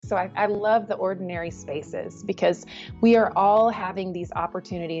So I love the ordinary spaces because we are all having these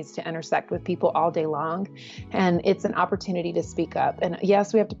opportunities to intersect with people all day long. And it's an opportunity to speak up. And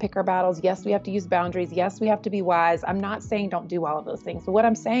yes, we have to pick our battles. Yes, we have to use boundaries. Yes, we have to be wise. I'm not saying don't do all of those things. But what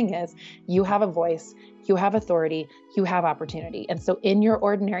I'm saying is you have a voice, you have authority, you have opportunity. And so in your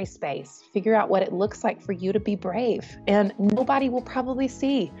ordinary space, figure out what it looks like for you to be brave. And nobody will probably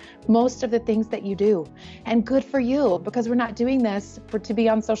see most of the things that you do. And good for you, because we're not doing this to be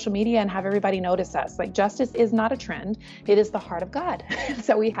on social media and have everybody notice us. Like, justice is not a trend. It is the heart of God.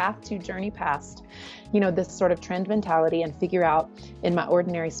 So we have to journey past, this sort of trend mentality and figure out in my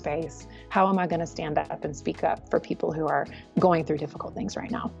ordinary space, how am I going to stand up and speak up for people who are going through difficult things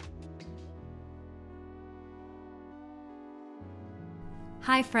right now?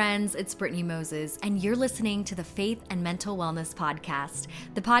 Hi friends, it's Brittany Moses, and you're listening to the Faith and Mental Wellness Podcast,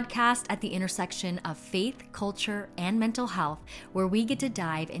 the podcast at the intersection of faith, culture, and mental health, where we get to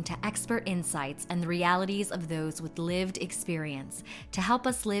dive into expert insights and the realities of those with lived experience to help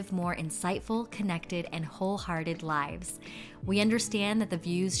us live more insightful, connected, and wholehearted lives. We understand that the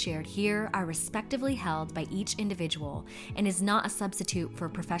views shared here are respectively held by each individual and is not a substitute for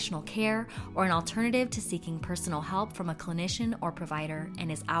professional care or an alternative to seeking personal help from a clinician or provider,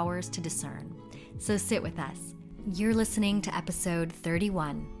 and is ours to discern. So sit with us. You're listening to episode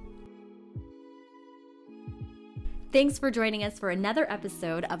 31. Thanks for joining us for another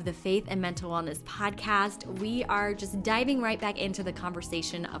episode of the Faith and Mental Wellness Podcast. We are just diving right back into the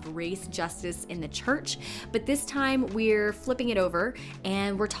conversation of race justice in the church, but this time we're flipping it over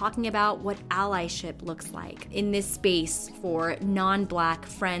and we're talking about what allyship looks like in this space for non-Black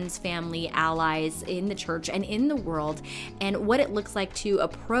friends, family, allies in the church and in the world, and what it looks like to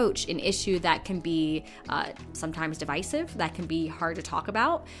approach an issue that can be sometimes divisive, that can be hard to talk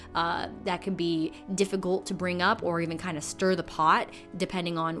about, that can be difficult to bring up or even kind of stir the pot,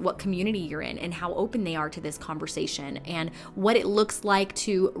 depending on what community you're in and how open they are to this conversation, and what it looks like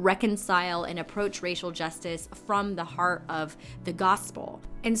to reconcile and approach racial justice from the heart of the gospel.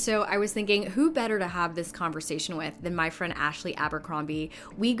 And so I was thinking, who better to have this conversation with than my friend Ashley Abercrombie?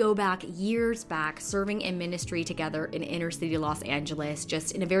 We go back years back, serving in ministry together in inner city Los Angeles,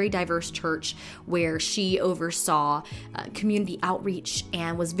 just in a very diverse church where she oversaw community outreach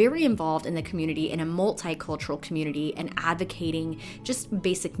and was very involved in the community, in a multicultural community, and advocating just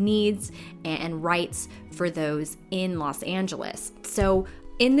basic needs and rights for those in Los Angeles. So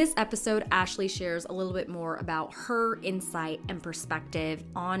in this episode, Ashley shares a little bit more about her insight and perspective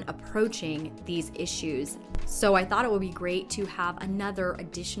on approaching these issues. So I thought it would be great to have another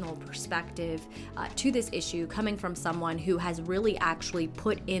additional perspective to this issue coming from someone who has really actually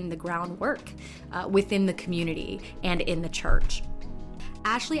put in the groundwork within the community and in the church.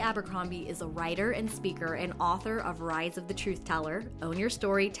 Ashley Abercrombie is a writer and speaker and author of Rise of the Truth Teller, Own Your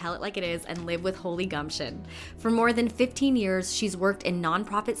Story, Tell It Like It Is, and Live with Holy Gumption. For more than 15 years, she's worked in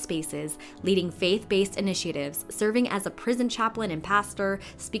nonprofit spaces, leading faith-based initiatives, serving as a prison chaplain and pastor,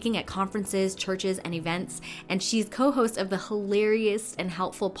 speaking at conferences, churches, and events, and she's co-host of the hilarious and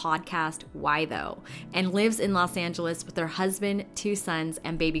helpful podcast, Why Though, and lives in Los Angeles with her husband, 2 sons,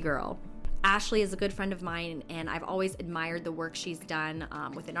 and baby girl. Ashley is a good friend of mine, and I've always admired the work she's done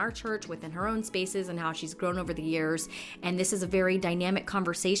within our church, within her own spaces, and how she's grown over the years. And this is a very dynamic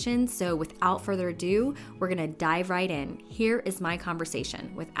conversation, so without further ado, we're going to dive right in. Here is my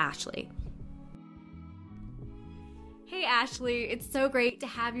conversation with Ashley. Hey Ashley, it's so great to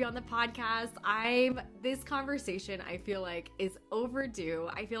have you on the podcast. This conversation I feel like is overdue.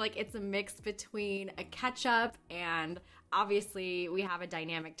 I feel like it's a mix between a catch up and obviously we have a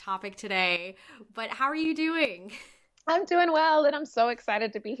dynamic topic today, but how are you doing? I'm doing well, and I'm so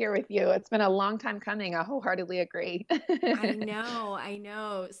excited to be here with you. It's been a long time coming. I wholeheartedly agree. I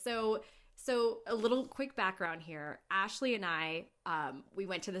know. So a little quick background here. Ashley and I, we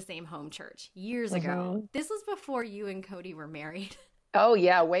went to the same home church years ago. This was before you and Cody were married. Oh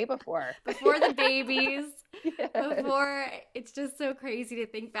yeah, way before. Before the babies. Yes. Before, it's just so crazy to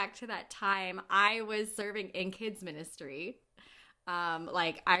think back to that time. I was serving in kids ministry. I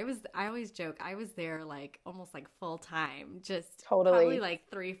always joke, I was there almost full time, just totally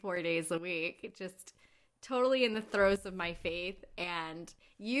probably 3-4 days a week, just totally in the throes of my faith. And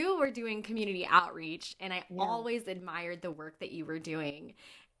you were doing community outreach, and I always admired the work that you were doing.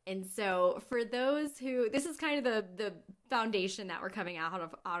 And so for those who, this is kind of the foundation that we're coming out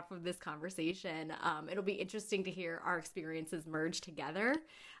of this conversation. It'll be interesting to hear our experiences merge together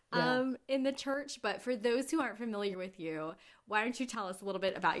in the church. But for those who aren't familiar with you, why don't you tell us a little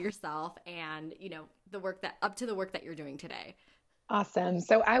bit about yourself and, the work that you're doing today? Awesome.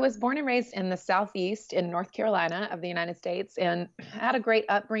 So I was born and raised in the Southeast in North Carolina of the United States and had a great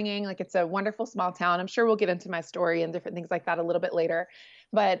upbringing. Like it's a wonderful small town. I'm sure we'll get into my story and different things like that a little bit later.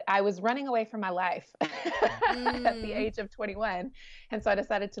 But I was running away from my life at the Mm. age of 21. And so I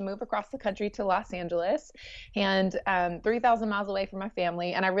decided to move across the country to Los Angeles and 3,000 miles away from my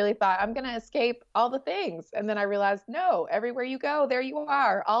family. And I really thought I'm going to escape all the things. And then I realized, no, everywhere you go, there you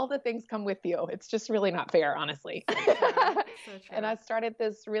are. All the things come with you. It's just really not fair, honestly. So true. So true. And I started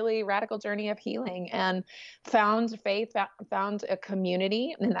this really radical journey of healing and found faith, found a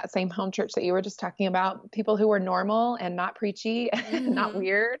community in that same home church that you were just talking about, people who were normal and not preachy, not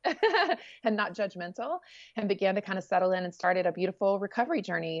weird and not judgmental, and began to kind of settle in and started a beautiful recovery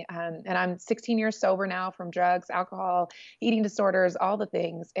journey. And I'm 16 years sober now from drugs, alcohol, eating disorders, all the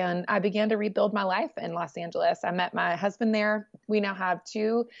things. And I began to rebuild my life in Los Angeles. I met my husband there. We now have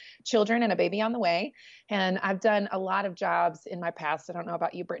 2 children and a baby on the way. And I've done a lot of jobs in my past. I don't know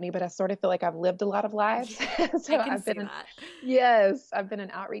about you, Brittany, but I sort of feel like I've lived a lot of lives. So I've been yes, I've been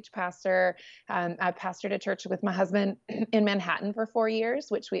an outreach pastor. I pastored a church with my husband in Manhattan for 4 years,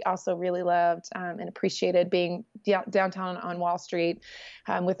 which we also really loved and appreciated, being downtown on Wall Street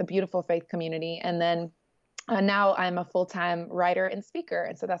with a beautiful faith community. And then now I'm a full-time writer and speaker.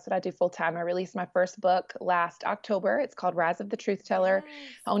 And so that's what I do full-time. I released my first book last October. It's called Rise of the Truth Teller. Yes.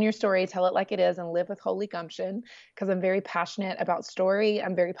 Own your story, tell it like it is, and live with holy gumption, because I'm very passionate about story.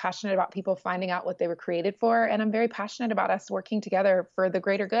 I'm very passionate about people finding out what they were created for. And I'm very passionate about us working together for the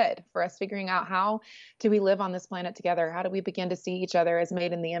greater good, for us figuring out how do we live on this planet together? How do we begin to see each other as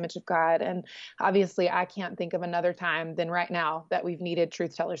made in the image of God? And obviously, I can't think of another time than right now that we've needed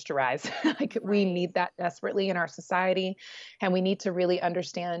truth tellers to rise. We need that desperately in our society. And we need to really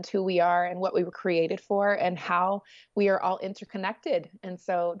understand who we are and what we were created for and how we are all interconnected. And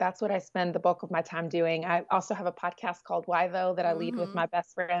so that's what I spend the bulk of my time doing. I also have a podcast called Why Though that I lead with my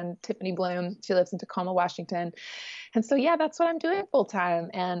best friend, Tiffany Bloom. She lives in Tacoma, Washington. And so, yeah, that's what I'm doing full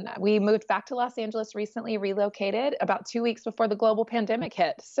time. And we moved back to Los Angeles recently, relocated about 2 weeks before the global pandemic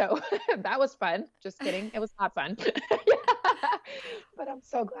hit. So that was fun. Just kidding. It was not fun. But I'm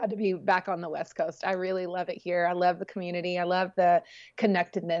so glad to be back on the West Coast. I really love it here. I love the community. I love the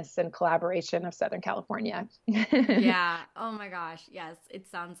connectedness and collaboration of Southern California. Yeah. Oh my gosh. Yes. It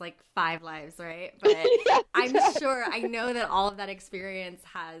sounds like 5 lives, right? But Yes, I'm sure, I know that all of that experience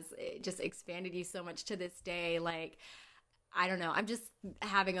has just expanded you so much to this day. Like, I don't know. I'm just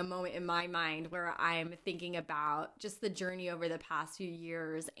having a moment in my mind where I'm thinking about just the journey over the past few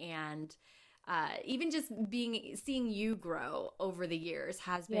years, and even just seeing you grow over the years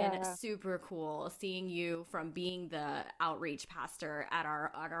has been super cool. Seeing you from being the outreach pastor at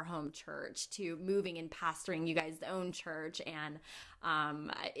our home church to moving and pastoring you guys' own church, and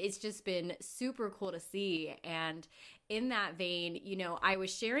it's just been super cool to see. And in that vein, you know, I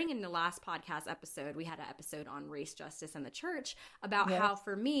was sharing in the last podcast episode, we had an episode on race justice in the church about how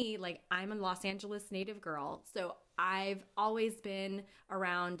for me, like, I'm a Los Angeles native girl. So I've always been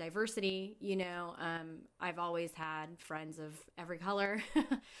around diversity, you know, I've always had friends of every color.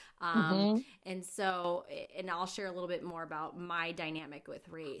 And so, and I'll share a little bit more about my dynamic with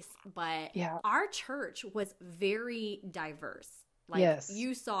race, but our church was very diverse. Like,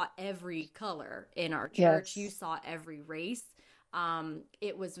 you saw every color in our church. You saw every race.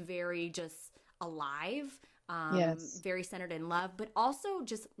 It was very just alive, very centered in love, but also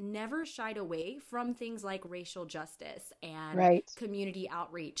just never shied away from things like racial justice and community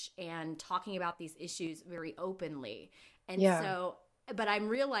outreach and talking about these issues very openly. And so, but I'm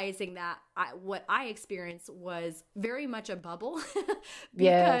realizing that what I experienced was very much a bubble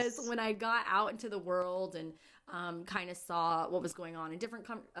because when I got out into the world and kind of saw what was going on in different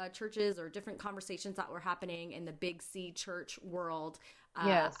churches or different conversations that were happening in the big C church world,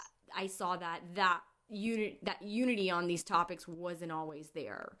 I saw that unity on these topics wasn't always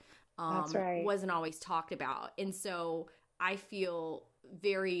there. That's right. Wasn't always talked about. And so I feel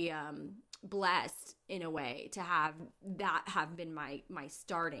very blessed in a way to have been my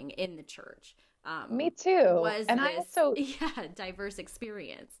starting in the church. Me too. I also diverse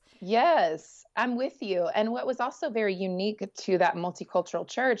experience. Yes, I'm with you. And what was also very unique to that multicultural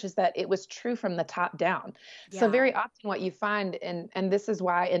church is that it was true from the top down. So very often what you find, and this is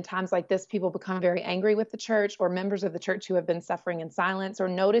why in times like this, people become very angry with the church, or members of the church who have been suffering in silence or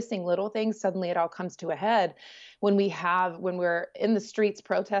noticing little things, suddenly it all comes to a head when we're in the streets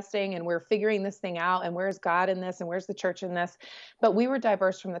protesting and we're figuring this thing out, and where's God in this and where's the church in this. But we were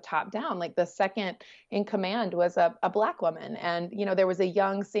diverse from the top down. Like the second second in command was a Black woman. And, there was a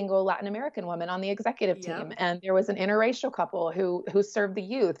young single Latin American woman on the executive team. And there was an interracial couple who served the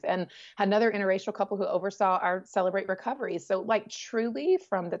youth, and another interracial couple who oversaw our Celebrate Recovery. So like truly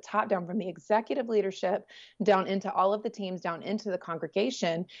from the top down, from the executive leadership down into all of the teams, down into the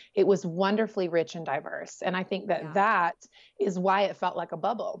congregation, it was wonderfully rich and diverse. And I think that is why it felt like a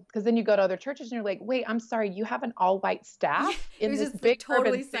bubble. Because then you go to other churches and you're like, wait, I'm sorry, you have an all-white staff in this big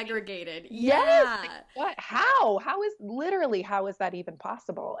totally segregated. Yes. Like, what? How is that even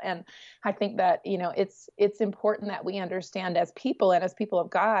possible? And I think that, it's important that we understand as people and as people of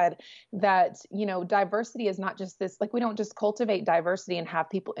God that, diversity is not just this, like, we don't just cultivate diversity and have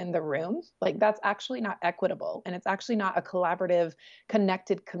people in the room. Like, that's actually not equitable. And it's actually not a collaborative,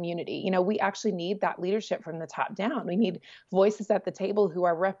 connected community. We actually need that leadership from the top down. We need voices at the table who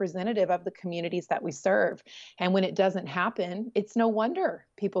are representative of the communities that we serve. And when it doesn't happen, it's no wonder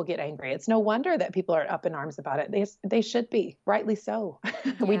people get angry. It's no wonder that people are up in arms about it. They should be, rightly so.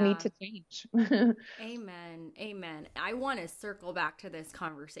 We need to change. Amen. Amen. I want to circle back to this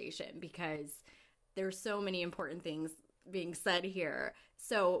conversation because there's so many important things being said here.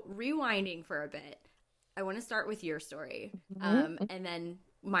 So rewinding for a bit, I want to start with your story, and then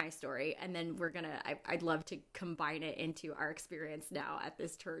my story, and then I'd love to combine it into our experience now at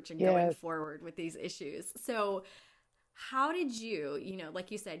this church and going forward with these issues. So how did you,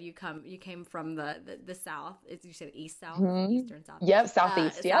 like you said, you came from the South, you said East South, Eastern South? Yep,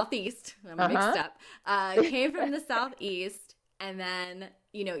 Southeast. Southeast. I'm mixed up. Came from the Southeast, and then,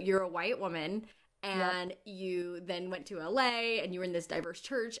 you're a white woman, and you then went to LA, and you were in this diverse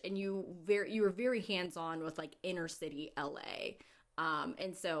church, and you were very hands-on with like inner city LA.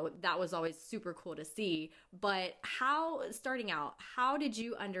 And so that was always super cool to see. But starting out, how did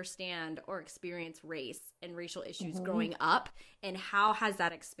you understand or experience race and racial issues growing up, and how has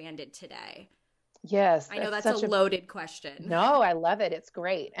that expanded today? Yes. I know that's a loaded question. No, I love it. It's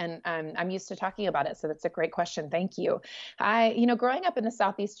great. And I'm used to talking about it. So that's a great question. Thank you. Growing up in the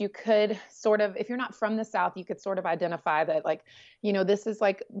Southeast, you could sort of, if you're not from the South, you could sort of identify that like, this is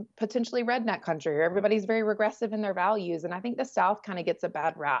like potentially redneck country, or everybody's very regressive in their values. And I think the South kind of gets a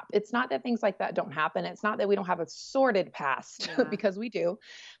bad rap. It's not that things like that don't happen. It's not that we don't have a sordid past because we do.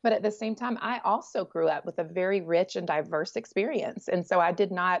 But at the same time, I also grew up with a very rich and diverse experience. And so I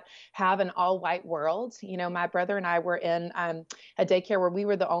did not have an all-white world. My brother and I were in a daycare where we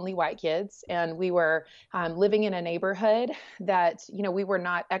were the only white kids, and we were living in a neighborhood that, we were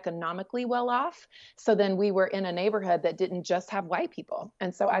not economically well off. So then we were in a neighborhood that didn't just have white people.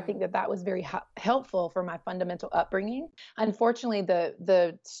 And so I think that was very helpful for my fundamental upbringing. Unfortunately,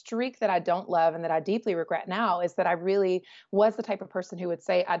 the streak that I don't love and that I deeply regret now is that I really was the type of person who would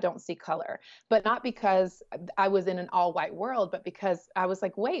say, I don't see color, but not because I was in an all white world, but because I was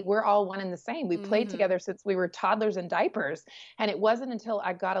like, wait, we're all one and the same. We played together since we were toddlers in diapers. And it wasn't until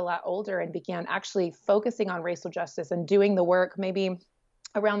I got a lot older and began actually focusing on racial justice and doing the work, maybe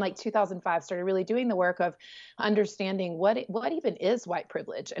around like 2005, started really doing the work of understanding what even is white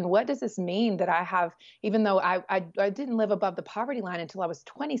privilege, and what does this mean that I have, even though I didn't live above the poverty line until I was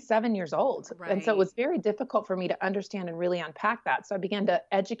 27 years old. Right. And so it was very difficult for me to understand and really unpack that. So I began to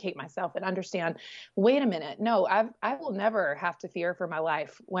educate myself and understand, wait a minute, no, I will never have to fear for my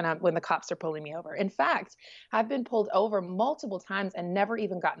life when the cops are pulling me over. In fact, I've been pulled over multiple times and never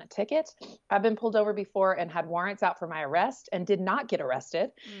even gotten a ticket. I've been pulled over before and had warrants out for my arrest and did not get arrested.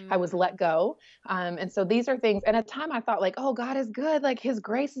 I was let go. And so these are things, and at the time I thought like, oh, God is good. Like his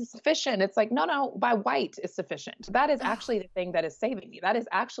grace is sufficient. It's like, no, my white is sufficient. That is actually the thing that is saving me. That is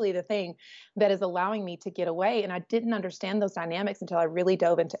actually the thing that is allowing me to get away. And I didn't understand those dynamics until I really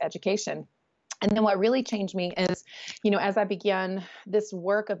dove into education. And then what really changed me is, as I began this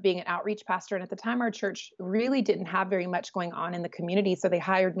work of being an outreach pastor, and at the time our church really didn't have very much going on in the community. So they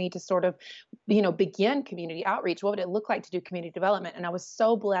hired me to sort of, begin community outreach. What would it look like to do community development? And I was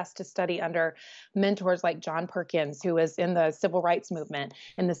so blessed to study under mentors like John Perkins, who was in the civil rights movement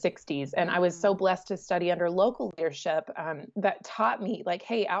in the 60s. And I was so blessed to study under local leadership that taught me like,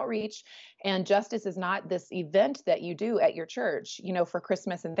 hey, outreach and justice is not this event that you do at your church, for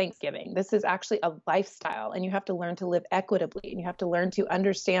Christmas and Thanksgiving. This is actually a lifestyle, and you have to learn to live equitably, and you have to learn to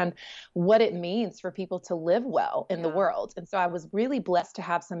understand what it means for people to live well in the world. And so I was really blessed to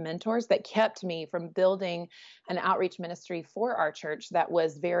have some mentors that kept me from building an outreach ministry for our church that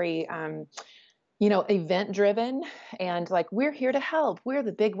was very, event driven and like, we're here to help. We're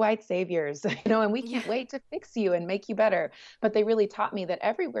the big white saviors, and we Yeah. can't wait to fix you and make you better. But they really taught me that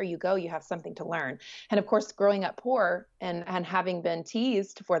everywhere you go, you have something to learn. And of course, growing up poor and having been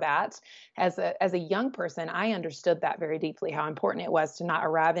teased for that as a young person, I understood that very deeply, how important it was to not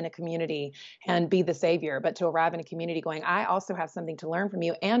arrive in a community and be the savior, but to arrive in a community going, I also have something to learn from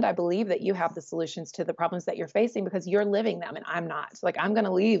you. And I believe that you have the solutions to the problems that you're facing because you're living them and I'm not. Like, I'm going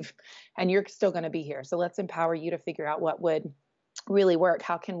to leave and you're still going to be here. So let's empower you to figure out what would really work.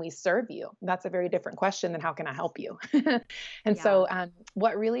 How can we serve you? That's a very different question than how can I help you? And Yeah. so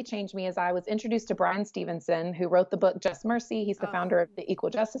what really changed me is I was introduced to Brian Stevenson, who wrote the book Just Mercy. He's the Oh, founder of the Equal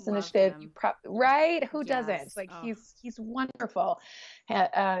Justice love Initiative. him. Right? Who doesn't? Yes. Like, Oh, he's wonderful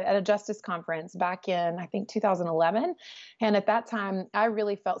at a justice conference back in, I think, 2011. And at that time, I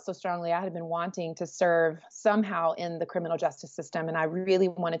really felt so strongly. I had been wanting to serve somehow in the criminal justice system, and I really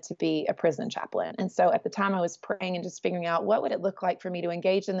wanted to be a prison chaplain. And so at the time, I was praying and just figuring out what would it look like for me to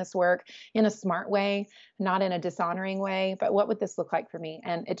engage in this work in a smart way, not in a dishonoring way, but what would this look like for me?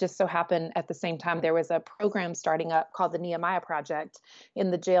 And it just so happened at the same time, there was a program starting up called the Nehemiah Project in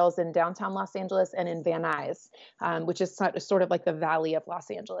the jails in downtown Los Angeles and in Van Nuys, which is sort of like the valley of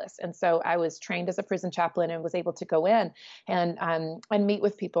Los Angeles. And so I was trained as a prison chaplain and was able to go in and meet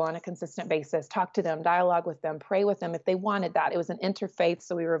with people on a consistent basis, talk to them, dialogue with them, pray with them if they wanted that. It was an interfaith,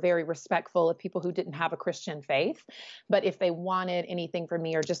 so we were very respectful of people who didn't have a Christian faith. But if they wanted anything from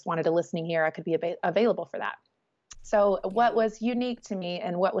me or just wanted a listening ear, I could be available for that. So what was unique to me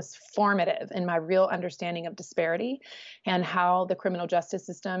and what was formative in my real understanding of disparity and how the criminal justice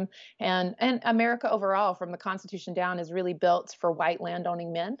system and America overall, from the Constitution down, is really built for white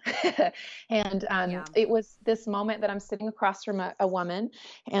landowning men. And yeah. it was this moment that I'm sitting across from a woman,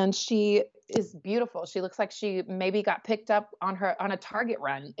 and she is beautiful. She looks like she maybe got picked up on a Target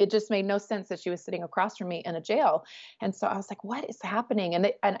run. It just made no sense that she was sitting across from me in a jail. And so I was like, what is happening?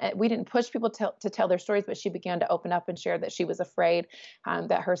 And we didn't push people to tell their stories, but she began to open up and share that she was afraid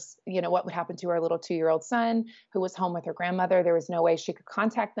that what would happen to her little 2-year-old son who was home with her grandmother. There was no way she could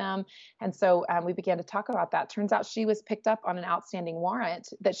contact them. And so we began to talk about that. Turns out she was picked up on an outstanding warrant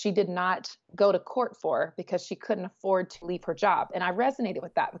that she did not go to court for because she couldn't afford to leave her job. And I resonated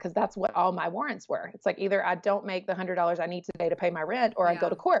with that because that's what all my warrants were. It's like, either I don't make the $100 I need today to pay my rent, or I go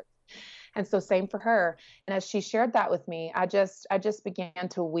to court. And so same for her. And as she shared that with me, I just began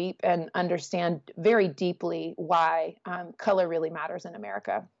to weep and understand very deeply why color really matters in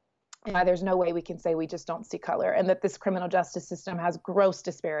America. There's no way we can say we just don't see color, and that this criminal justice system has gross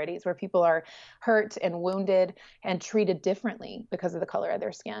disparities where people are hurt and wounded and treated differently because of the color of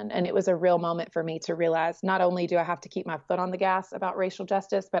their skin. And it was a real moment for me to realize not only do I have to keep my foot on the gas about racial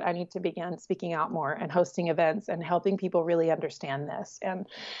justice, but I need to begin speaking out more and hosting events and helping people really understand this. And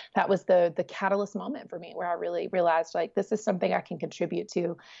that was the catalyst moment for me, where I really realized, like, this is something I can contribute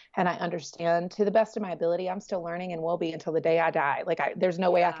to, and I understand to the best of my ability. I'm still learning and will be until the day I die. Like, there's no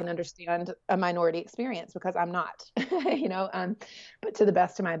way I can understand a minority experience because I'm not, but to the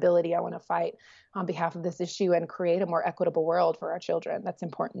best of my ability, I want to fight on behalf of this issue and create a more equitable world for our children. That's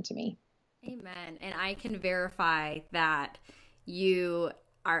important to me. Amen. And I can verify that you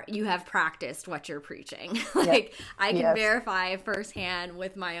have practiced what you're preaching. Like, I can verify firsthand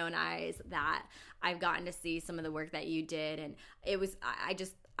with my own eyes that I've gotten to see some of the work that you did. And it was,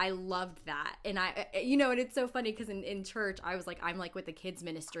 I loved that. And and it's so funny because in church, I'm like with the kids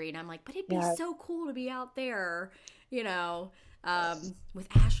ministry, and I'm like, but it'd be so cool to be out there, with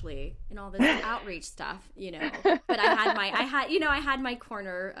Ashley and all this outreach stuff, but I had my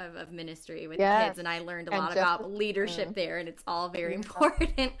corner of ministry with the kids, and I learned a lot about leadership there, and it's all very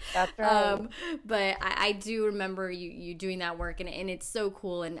important. That's right. But I do remember you doing that work, and it's so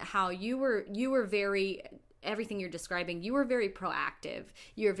cool, and how you were very, everything you're describing, you were very proactive.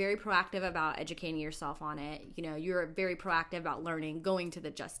 You were very proactive about educating yourself on it. You were very proactive about learning, going to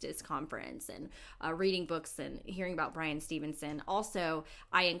the Justice Conference, and reading books and hearing about Brian Stevenson. Also,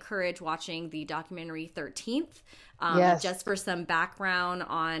 I encourage watching the documentary 13th, just for some background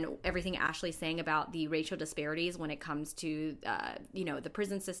on everything Ashley's saying about the racial disparities when it comes to, the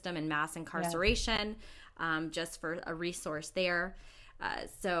prison system and mass incarceration, just for a resource there.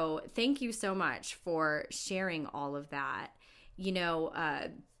 So thank you so much for sharing all of that. You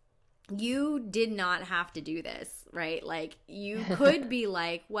did not have to do this, right? Like, you could be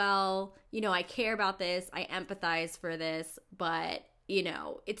like, well, I care about this, I empathize for this, but,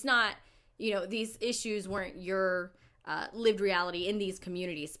 it's not, these issues weren't your lived reality in these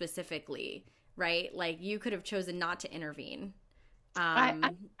communities specifically, right? Like, you could have chosen not to intervene.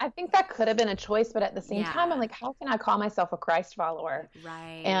 I think that could have been a choice, but at the same time, Yeah. I'm like, how can I call myself a Christ follower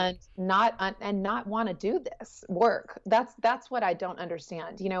Right. and not want to do this work? That's what I don't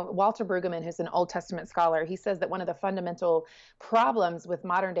understand. Walter Brueggemann, who's an Old Testament scholar, he says that one of the fundamental problems with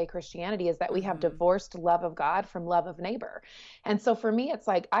modern day Christianity is that we have divorced love of God from love of neighbor. And so for me, it's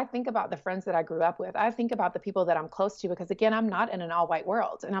like, I think about the friends that I grew up with. I think about the people that I'm close to, because again, I'm not in an all white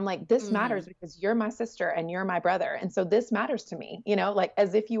world. And I'm like, this matters because you're my sister and you're my brother. And so this matters to me, like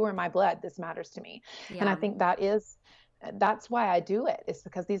as if you were my blood, this matters to me. And I Yeah. think that's why I do it, is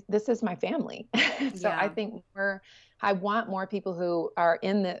because this is my family. So Yeah. I think I want more people who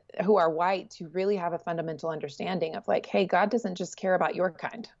are white to really have a fundamental understanding of like, hey, God doesn't just care about your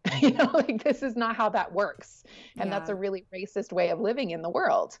kind, like this is not how that works. And that's a really racist way of living in the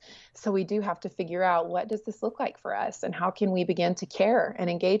world. So we do have to figure out, what does this look like for us? And how can we begin to care and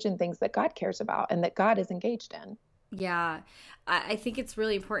engage in things that God cares about and that God is engaged in? Yeah, I think it's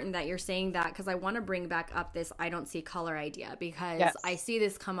really important that you're saying that, because I want to bring back up this I don't see color idea, because I see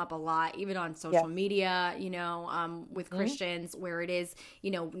this come up a lot, even on social media, with Christians, where it is,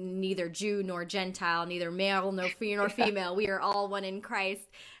 neither Jew nor Gentile, neither male nor female. We are all one in Christ,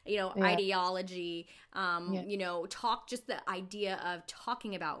 ideology, just the idea of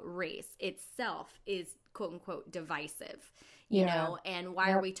talking about race itself is quote unquote divisive. And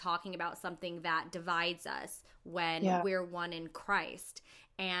why are we talking about something that divides us when we're one in Christ?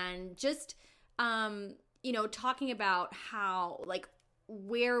 And just, talking about how, like,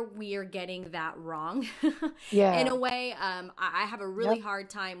 where we are getting that wrong in a way. I have a really hard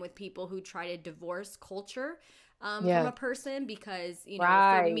time with people who try to divorce culture from a person, because,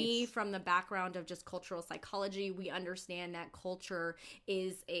 for me, from the background of just cultural psychology, we understand that culture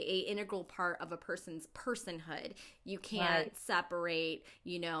is a integral part of a person's personhood. You can't separate,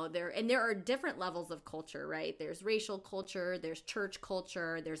 there are different levels of culture, right? There's racial culture, there's church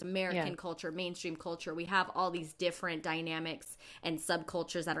culture, there's American culture, mainstream culture. We have all these different dynamics and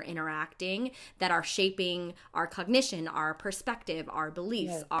subcultures that are interacting, that are shaping our cognition, our perspective, our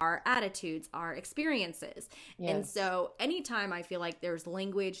beliefs, our attitudes, our experiences. And so anytime I feel like there's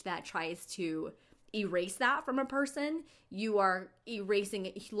language that tries to erase that from a person, you are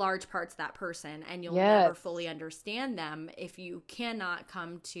erasing large parts of that person, and you'll never fully understand them if you cannot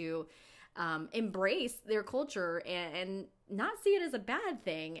come to embrace their culture and not see it as a bad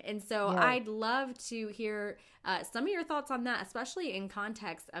thing. And so I'd love to hear some of your thoughts on that, especially in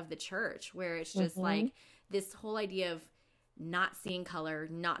context of the church, where it's just like this whole idea of not seeing color,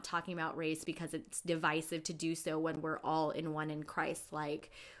 not talking about race because it's divisive to do so when we're all in one in Christ. Like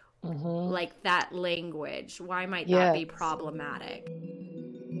that language, why might that be problematic?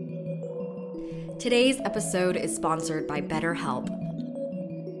 Today's episode is sponsored by BetterHelp.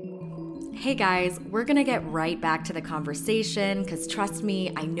 Hey guys, we're gonna get right back to the conversation, because trust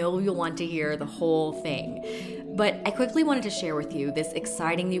me, I know you'll want to hear the whole thing. But I quickly wanted to share with you this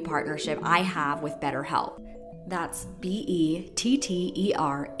exciting new partnership I have with BetterHelp. That's BetterHelp.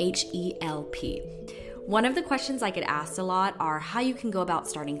 One of the questions I get asked a lot are how you can go about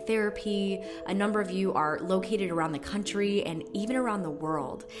starting therapy. A number of you are located around the country and even around the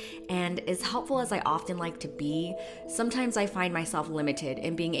world. And as helpful as I often like to be, sometimes I find myself limited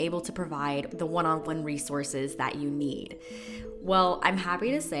in being able to provide the one-on-one resources that you need. Well, I'm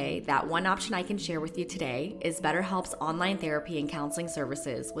happy to say that one option I can share with you today is BetterHelp's online therapy and counseling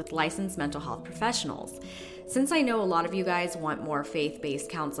services with licensed mental health professionals. Since I know a lot of you guys want more faith-based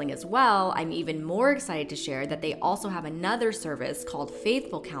counseling as well, I'm even more excited to share that they also have another service called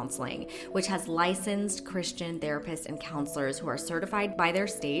Faithful Counseling, which has licensed Christian therapists and counselors who are certified by their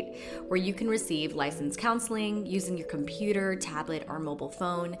state, where you can receive licensed counseling using your computer, tablet, or mobile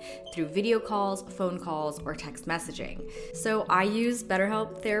phone through video calls, phone calls, or text messaging. So I use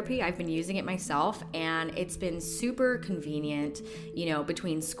BetterHelp Therapy. I've been using it myself, and it's been super convenient,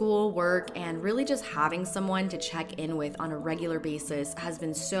 between school, work, and really just having someone to check in with on a regular basis has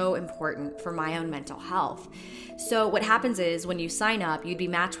been so important for my own mental health. So what happens is when you sign up, you'd be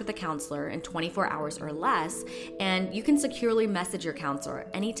matched with a counselor in 24 hours or less, and you can securely message your counselor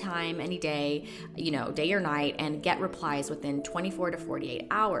anytime, any day, day or night, and get replies within 24 to 48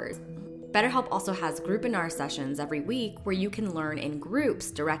 hours. BetterHelp also has group-in-our sessions every week where you can learn in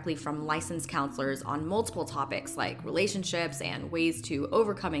groups directly from licensed counselors on multiple topics like relationships and ways to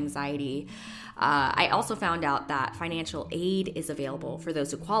overcome anxiety. I also found out that financial aid is available for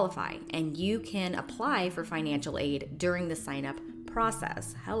those who qualify, and you can apply for financial aid during the sign-up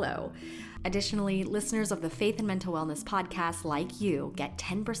process. Hello. Additionally, listeners of the Faith and Mental Wellness podcast like you get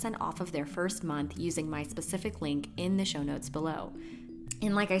 10% off of their first month using my specific link in the show notes below.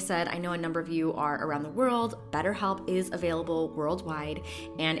 And like I said, I know a number of you are around the world. BetterHelp is available worldwide.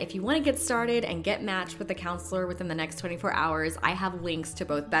 And if you want to get started and get matched with a counselor within the next 24 hours, I have links to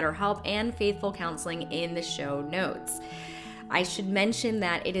both BetterHelp and Faithful Counseling in the show notes. I should mention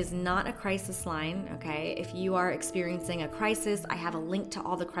that it is not a crisis line, okay? If you are experiencing a crisis, I have a link to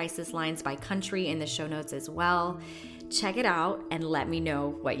all the crisis lines by country in the show notes as well. Check it out and let me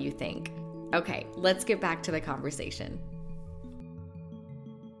know what you think. Okay, let's get back to the conversation.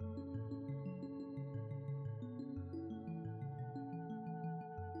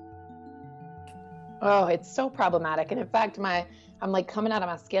 Oh, it's so problematic. And in fact, I'm like coming out of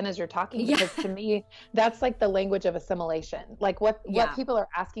my skin as you're talking, because to me, that's like the language of assimilation. Like what people are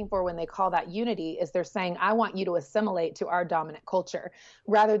asking for when they call that unity is they're saying, I want you to assimilate to our dominant culture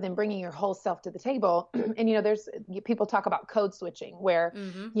rather than bringing your whole self to the table. And, there's people talk about code switching where,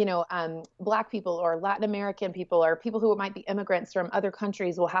 Black people or Latin American people or people who might be immigrants from other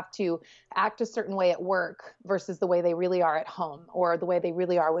countries will have to act a certain way at work versus the way they really are at home, or the way they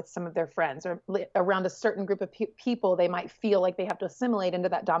really are with some of their friends, or around a certain group of people, they might feel like they have to assimilate into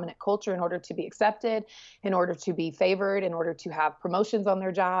that dominant culture in order to be accepted, in order to be favored, in order to have promotions on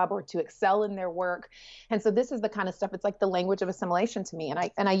their job or to excel in their work. And so this is the kind of stuff, it's like the language of assimilation to me.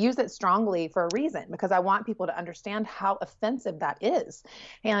 And I use it strongly for a reason, because I want people to understand how offensive that is.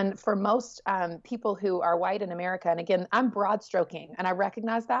 And for most people who are white in America, and again, I'm broad stroking and I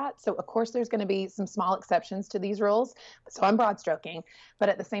recognize that. So of course there's going to be some small exceptions to these rules. So I'm broad stroking, but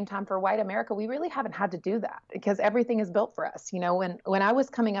at the same time for white America, we really haven't had to do that because everything is built for us. When I was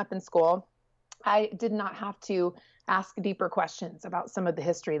coming up in school, I did not have to ask deeper questions about some of the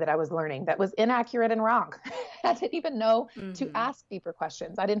history that I was learning that was inaccurate and wrong. I didn't even know to ask deeper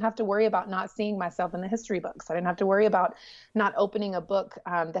questions. I didn't have to worry about not seeing myself in the history books. I didn't have to worry about not opening a book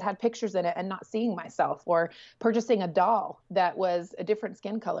that had pictures in it and not seeing myself, or purchasing a doll that was a different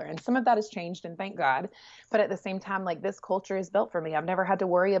skin color. And some of that has changed, and thank God. But at the same time, like, this culture is built for me. I've never had to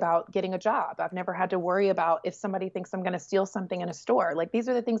worry about getting a job. I've never had to worry about if somebody thinks I'm going to steal something in a store. Like, these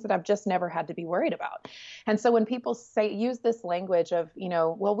are the things that I've just never had to be worried about. And so when people use this language of,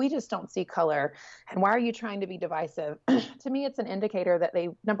 well, we just don't see color, and why are you trying to be divisive? To me, it's an indicator that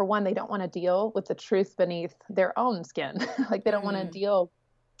number one, they don't want to deal with the truth beneath their own skin. Like, they don't want to deal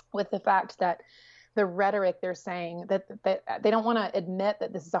with the fact that the rhetoric they're saying, that they don't want to admit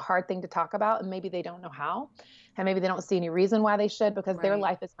that this is a hard thing to talk about, and maybe they don't know how, and maybe they don't see any reason why they should, because their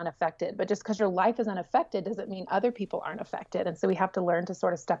life is unaffected. But just because your life is unaffected doesn't mean other people aren't affected. And so we have to learn to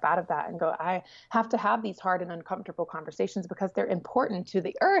sort of step out of that and go, I have to have these hard and uncomfortable conversations because they're important to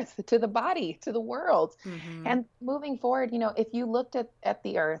the earth, to the body, to the world. And moving forward, if you looked at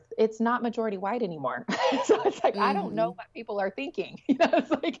the earth, it's not majority white anymore. So it's like, I don't know what people are thinking.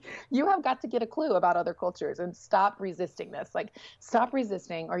 It's like, you have got to get a clue about other cultures and stop resisting this. Like, stop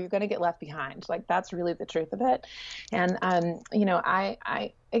resisting or you're going to get left behind. Like, that's really the truth of it. And,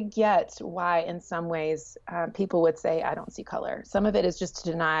 I get why in some ways people would say, I don't see color. Some of it is just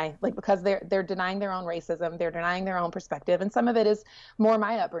to deny, like, because they're denying their own racism, they're denying their own perspective. And some of it is more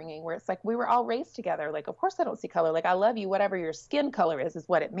my upbringing, where it's like, we were all raised together. Like, of course I don't see color. Like, I love you, whatever your skin color is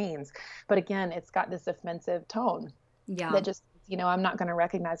what it means. But again, it's got this offensive tone that just, I'm not going to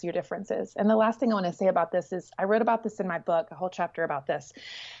recognize your differences. And the last thing I want to say about this is, I wrote about this in my book, a whole chapter about this,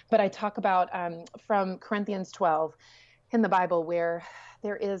 but I talk about from Corinthians 12 in the Bible, where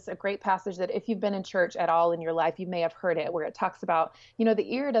there is a great passage that if you've been in church at all in your life, you may have heard it, where it talks about,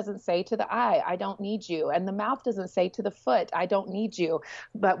 the ear doesn't say to the eye, I don't need you. And the mouth doesn't say to the foot, I don't need you,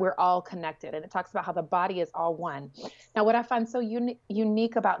 but we're all connected. And it talks about how the body is all one. Now, what I find so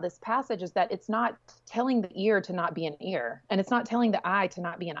unique about this passage is that it's not telling the ear to not be an ear, and it's not telling the eye to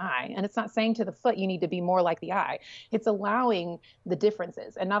not be an eye, and it's not saying to the foot, you need to be more like the eye. It's allowing the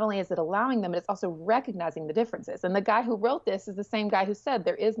differences. And not only is it allowing them, but it's also recognizing the differences. And the guy who wrote this is the same guy who said,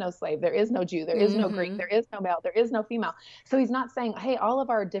 there is no slave, there is no Jew, there is no Greek, there is no male, there is no female. So he's not saying, hey, all of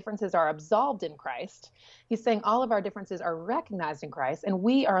our differences are absolved in Christ. He's saying all of our differences are recognized in Christ, and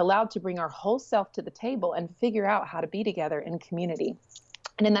we are allowed to bring our whole self to the table and figure out how to be together in community.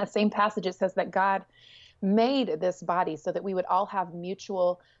 And in that same passage, it says that God made this body so that we would all have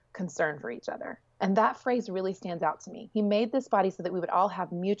mutual concern for each other. And that phrase really stands out to me. He made this body so that we would all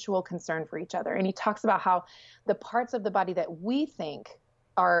have mutual concern for each other. And he talks about how the parts of the body that we think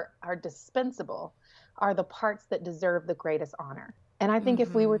are dispensable are the parts that deserve the greatest honor. And I think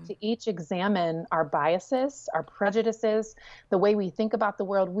if we were to each examine our biases, our prejudices, the way we think about the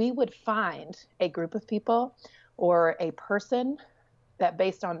world, we would find a group of people or a person that,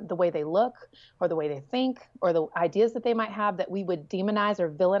 based on the way they look or the way they think or the ideas that they might have, that we would demonize or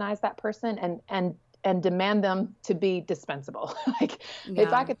villainize that person and and demand them to be dispensable. Like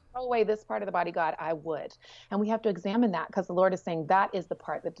if I could throw away this part of the body, God, I would. And we have to examine that, because the Lord is saying that is the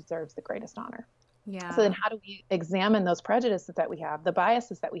part that deserves the greatest honor. Yeah. So then how do we examine those prejudices that we have, the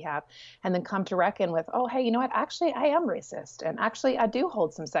biases that we have, and then come to reckon with, oh, hey, you know what? Actually, I am racist. And actually, I do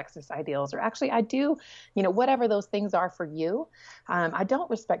hold some sexist ideals, or actually, I do, whatever those things are for you. I don't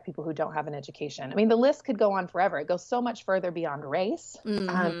respect people who don't have an education. I mean, the list could go on forever. It goes so much further beyond race. We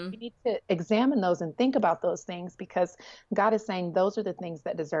need to examine those and think about those things, because God is saying those are the things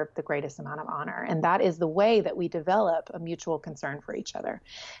that deserve the greatest amount of honor. And that is the way that we develop a mutual concern for each other.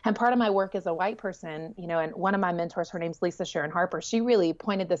 And part of my work as a white person, and one of my mentors, her name's Lisa Sharon Harper, she really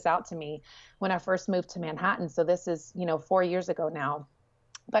pointed this out to me when I first moved to Manhattan. So this is, 4 years ago now.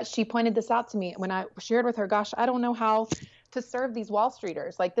 But she pointed this out to me when I shared with her, gosh, I don't know how to serve these Wall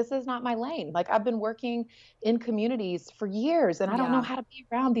Streeters. Like, this is not my lane. Like, I've been working in communities for years, and I don't know how to be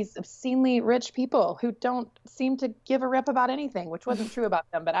around these obscenely rich people who don't seem to give a rip about anything, which wasn't true about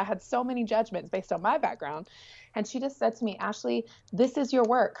them. But I had so many judgments based on my background. And she just said to me, Ashley, this is your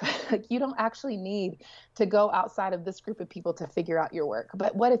work. Like, you don't actually need to go outside of this group of people to figure out your work.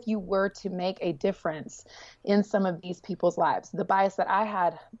 But what if you were to make a difference in some of these people's lives? The bias that I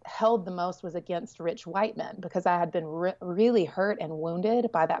had held the most was against rich white men, because I had been really hurt and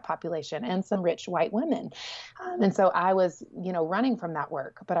wounded by that population and some rich white women. And so I was, running from that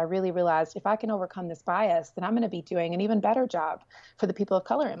work. But I really realized if I can overcome this bias, then I'm going to be doing an even better job for the people of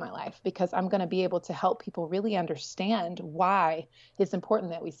color in my life, because I'm going to be able to help people really understand why it's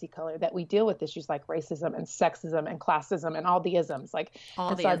important that we see color, that we deal with issues like racism and sexism and classism and all the isms. Like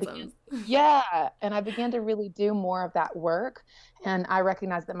all the isms. And I began to really do more of that work. And I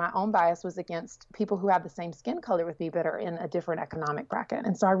recognized that my own bias was against people who have the same skin color with me, but are in a different economic bracket.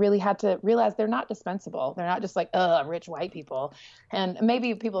 And so I really had to realize they're not dispensable. They're not just like, rich white people. And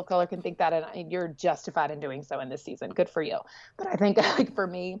maybe people of color can think that, and you're justified in doing so in this season. Good for you. But I think, like, for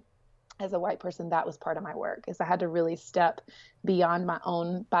me, as a white person, that was part of my work, is I had to really step beyond my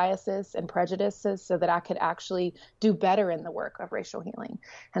own biases and prejudices so that I could actually do better in the work of racial healing.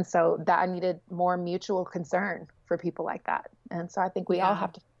 And so that I needed more mutual concern for people like that. And so I think we all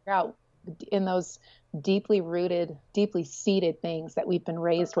have to figure out, in those deeply rooted, deeply seated things that we've been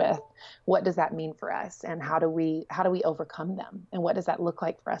raised with, what does that mean for us, and how do we overcome them, and what does that look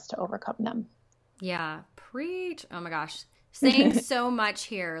like for us to overcome them? Yeah, preach. Oh my gosh. Saying so much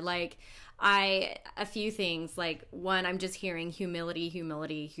here. Like, a few things, like, one, I'm just hearing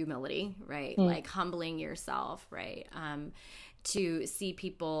humility, right? Like humbling yourself, right? To see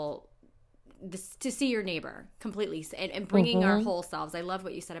people, to see your neighbor completely, and bringing our whole selves. I love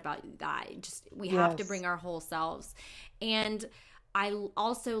what you said about that. We have to bring our whole selves. And I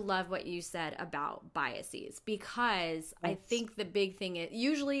also love what you said about biases, because I think the big thing is,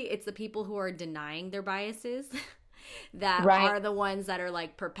 usually it's the people who are denying their biases that are the ones that are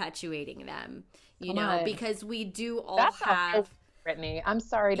like perpetuating them, because we do all have. Brittany, I'm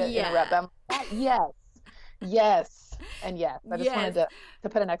sorry to interrupt. Yes. And yes, I just wanted to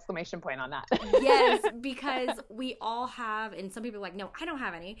put an exclamation point on that. Yes, because we all have, and some people are like, no, I don't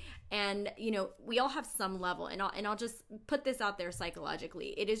have any. And, we all have some level. And I'll just put this out there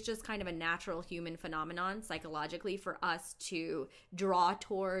psychologically. It is just kind of a natural human phenomenon psychologically for us to draw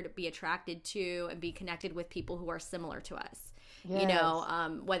toward, be attracted to, and be connected with people who are similar to us.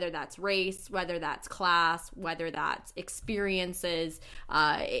 Yes. Whether that's race, whether that's class, whether that's experiences,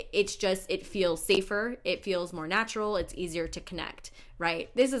 it feels safer. It feels more natural. It's easier to connect, right?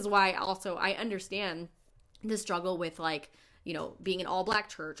 This is why also I understand the struggle with, like, being an all black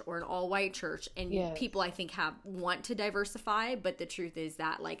church or an all white church, and people I think want to diversify, but the truth is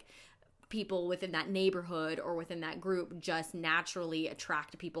that, like, people within that neighborhood or within that group just naturally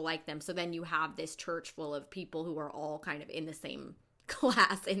attract people like them. So then you have this church full of people who are all kind of in the same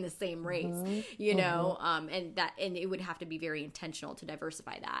class, in the same race, and it would have to be very intentional to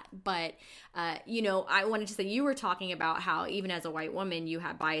diversify that. But, I wanted to say, you were talking about how even as a white woman, you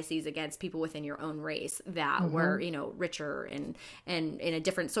have biases against people within your own race that were, richer and in a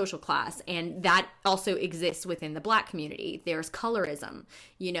different social class. And that also exists within the Black community. There's colorism,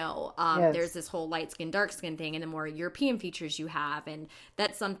 there's this whole light skin, dark skin thing, and the more European features you have. And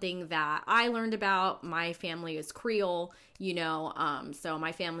that's something that I learned about. My family is Creole, so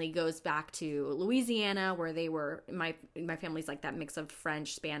my family goes back to Louisiana, where they were, my family's like that mix of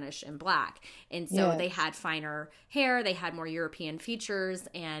French, Spanish, and Black. And so they had finer hair, they had more European features,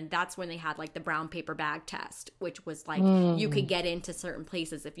 and that's when they had like the brown paper bag test, which was like you could get into certain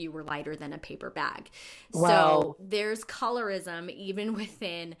places if you were lighter than a paper bag. Wow. So there's colorism even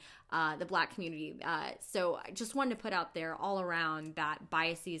within the Black community. So I just wanted to put out there all around that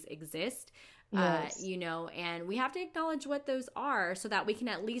biases exist. Yes. And we have to acknowledge what those are so that we can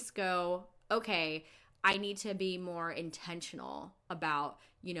at least go, okay, I need to be more intentional about,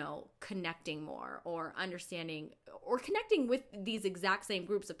 connecting more or understanding or connecting with these exact same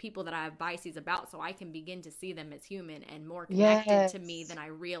groups of people that I have biases about, so I can begin to see them as human and more connected to me than I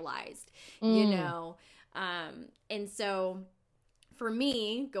realized, and so for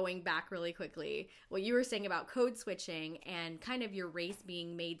me, going back really quickly, what you were saying about code switching and kind of your race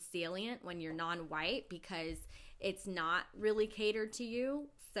being made salient when you're non-white because it's not really catered to you.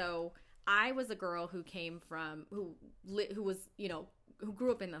 So I was a girl who came from, who was, who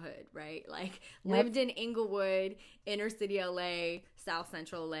grew up in the hood, right? Like lived in Inglewood, inner city LA, South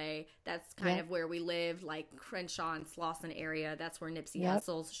Central LA. That's kind of where we lived, like Crenshaw and Slauson area. That's where Nipsey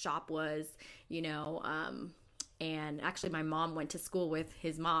Hussle's shop was, and actually my mom went to school with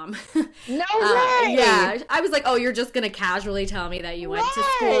his mom. No way! Yeah. I was like, oh, you're just going to casually tell me that you went to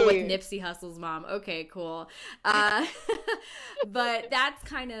school with Nipsey Hussle's mom. Okay, cool. But that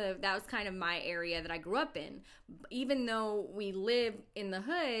was kind of my area that I grew up in. Even though we lived in the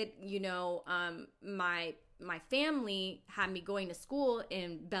hood, my family had me going to school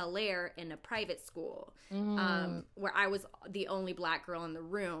in Bel Air in a private school, where I was the only black girl in the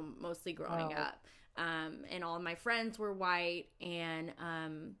room, mostly growing up. And all of my friends were white, and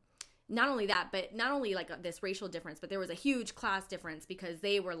not only that, but not only like this racial difference, but there was a huge class difference because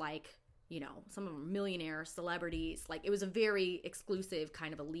they were like, some of them were millionaire celebrities. Like it was a very exclusive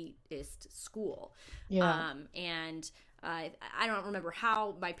kind of elitist school. Yeah. And I don't remember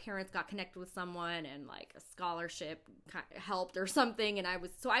how my parents got connected with someone and like a scholarship helped or something. And I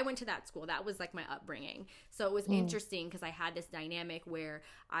went to that school. That was like my upbringing. So it was interesting because I had this dynamic where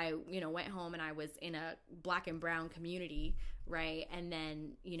I, went home and I was in a black and brown community, right? And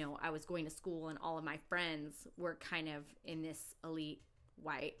then, I was going to school and all of my friends were kind of in this elite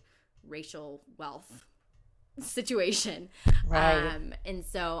white racial wealth situation. Right. And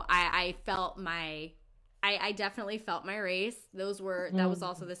so I felt I definitely felt my race. That was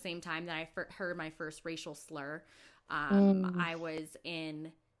also the same time that I heard my first racial slur. I was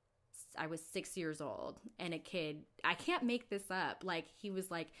 6 years old, and a kid, I can't make this up. Like he was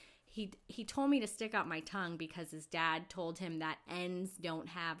like, he told me to stick out my tongue because his dad told him that N's don't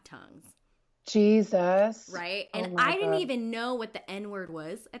have tongues. Jesus. Right. And I didn't even know what the N word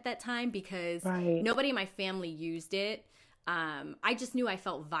was at that time because nobody in my family used it. I just knew I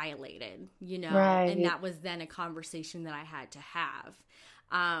felt violated, and that was then a conversation that I had to have.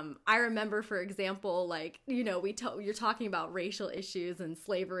 I remember, for example, like, you're talking about racial issues and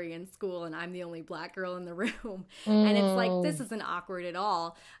slavery in school, and I'm the only black girl in the room. And it's like, this isn't awkward at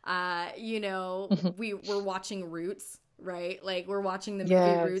all. We're watching Roots. Right? Like we're watching the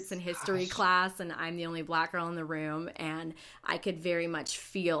movie Roots in history class, and I'm the only black girl in the room, and I could very much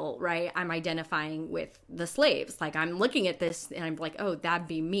feel, right? I'm identifying with the slaves. Like I'm looking at this and I'm like, oh, that'd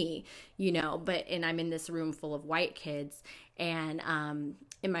be me, and I'm in this room full of white kids, and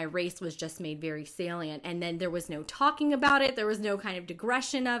my race was just made very salient. And then there was no talking about it. There was no kind of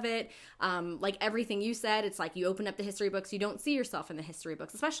digression of it. Like everything you said, it's like you open up the history books, you don't see yourself in the history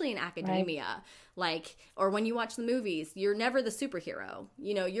books, especially in academia. Right. Like, or when you watch the movies, you're never the superhero.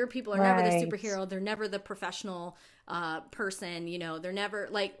 Your people are never the superhero. They're never the professional person. They're never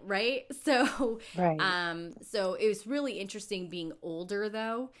like, right? So, so it was really interesting being older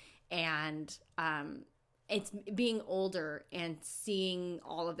though. And it's being older and seeing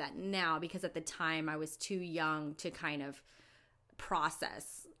all of that now, because at the time I was too young to kind of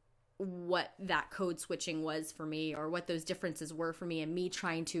process what that code switching was for me, or what those differences were for me, and me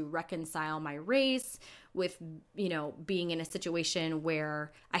trying to reconcile my race with, being in a situation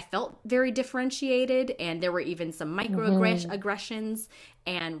where I felt very differentiated, and there were even some microaggressions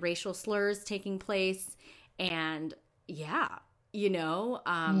and racial slurs taking place. And yeah.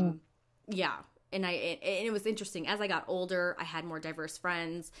 And it was interesting. As I got older, I had more diverse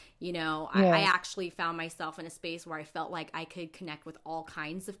friends. I actually found myself in a space where I felt like I could connect with all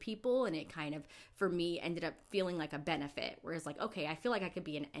kinds of people. And it kind of, for me, ended up feeling like a benefit. Whereas like, okay, I feel like I could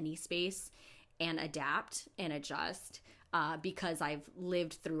be in any space and adapt and adjust. Because I've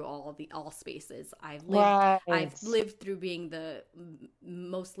lived through all spaces. I've lived through being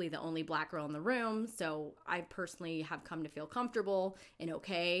mostly the only black girl in the room. So I personally have come to feel comfortable and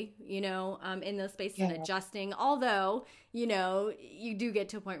okay, in those spaces and adjusting. Although, you do get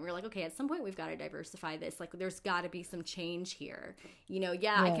to a point where you're like, okay, at some point we've got to diversify this. Like there's got to be some change here.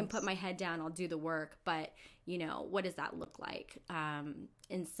 I can put my head down, I'll do the work, but what does that look like?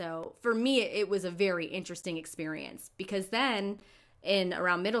 And so for me, it was a very interesting experience, because then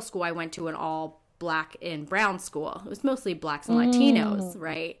around middle school, I went to an all black and brown school. It was mostly blacks and Latinos,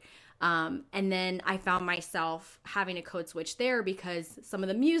 right? And then I found myself having a code switch there because some of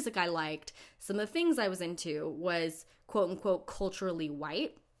the music I liked, some of the things I was into was quote unquote culturally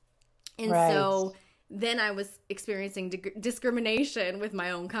white. And so then I was experiencing discrimination with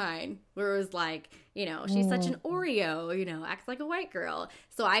my own kind, where it was like, you know, she's such an Oreo, you know, acts like a white girl.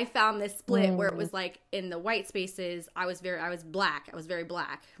 So I found this split where it was like in the white spaces, I was black. I was very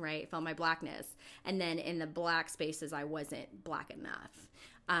black, right? Felt my blackness. And then in the black spaces, I wasn't black enough.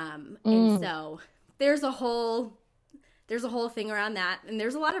 And so there's a whole thing around that. And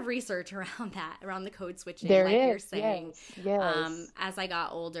there's a lot of research around that, around the code switching, you're saying. Yes. As I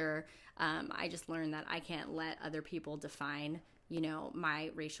got older, I just learned that I can't let other people define, you know, my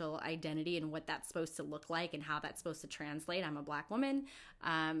racial identity and what that's supposed to look like and how that's supposed to translate. I'm a Black woman,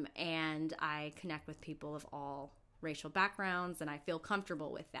 and I connect with people of all racial backgrounds, and I feel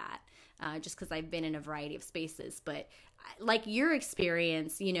comfortable with that, just because I've been in a variety of spaces. But like your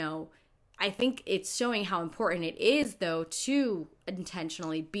experience, you know, I think it's showing how important it is, though, to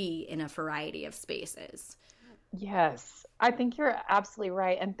intentionally be in a variety of spaces. Yes, I think you're absolutely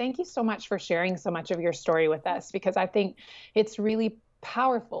right. And thank you so much for sharing so much of your story with us, because I think it's really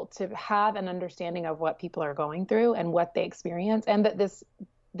powerful to have an understanding of what people are going through and what they experience, and that this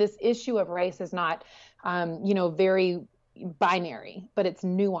issue of race is not, you know, very binary, but it's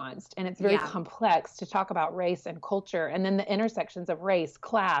nuanced and it's very complex to talk about race and culture, and then the intersections of race,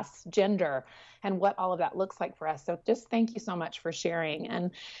 class, gender, and what all of that looks like for us. So just thank you so much for sharing.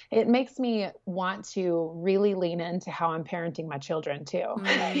 And it makes me want to really lean into how I'm parenting my children too.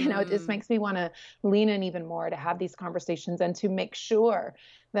 You know, it just makes me want to lean in even more to have these conversations and to make sure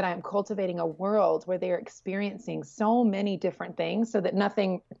that I'm cultivating a world where they're experiencing so many different things, so that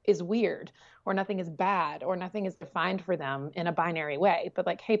nothing is weird or nothing is bad or nothing is defined for them in a binary way. But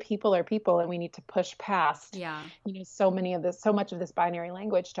like, hey, people are people, and we need to push past, you know, so much of this binary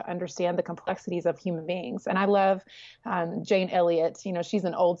language to understand the complexities of human beings. And I love Jane Elliott. You know, she's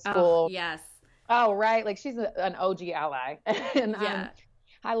an old school. Oh, yes. Oh, right. Like she's an OG ally. And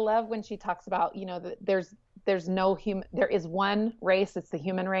I love when she talks about, you know, that there is one race, it's the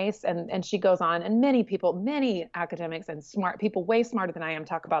human race. And she goes on, and many academics and smart people, way smarter than I am,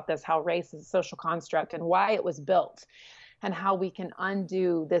 talk about this, how race is a social construct and why it was built, and how we can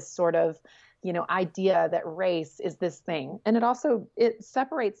undo this sort of, you know, idea that race is this thing. And it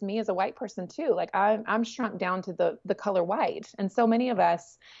separates me as a white person too. Like I'm shrunk down to the color white. And so many of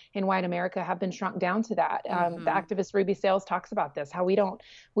us in white America have been shrunk down to that. The activist Ruby Sales talks about this, how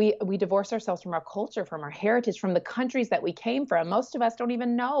we divorce ourselves from our culture, from our heritage, from the countries that we came from. Most of us don't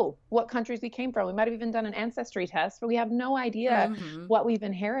even know what countries we came from. We might've even done an ancestry test, but we have no idea what we've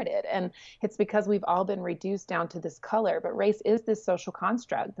inherited. And it's because we've all been reduced down to this color. But race is this social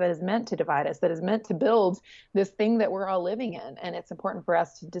construct that is meant to divide us, that is meant to build this thing that we're all living in. And it's important for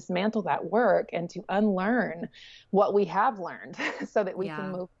us to dismantle that work and to unlearn what we have learned so that we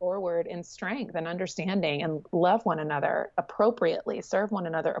can move forward in strength and understanding and love one another appropriately, serve one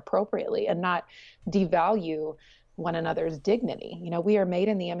another appropriately, and not devalue one another's dignity. You know, we are made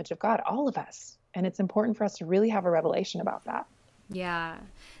in the image of God, all of us. And it's important for us to really have a revelation about that. Yeah.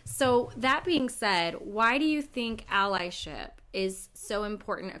 So that being said, why do you think allyship is so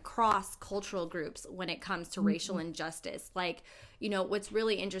important across cultural groups when it comes to racial injustice? Like, you know, what's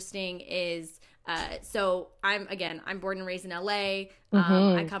really interesting is, so I'm born and raised in LA.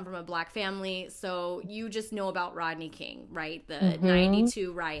 I come from a Black family. So you just know about Rodney King, right? The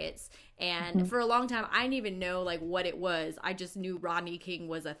 92 riots. And for a long time, I didn't even know like what it was. I just knew Rodney King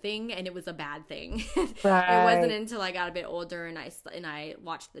was a thing, and it was a bad thing. It wasn't until I got a bit older and I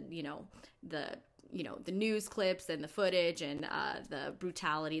watched the news clips and the footage and the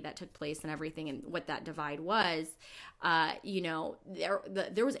brutality that took place and everything, and what that divide was.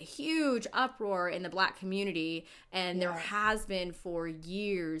 There was a huge uproar in the Black community, and there has been for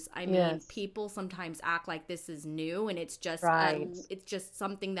years. I mean, people sometimes act like this is new, and it's just it's just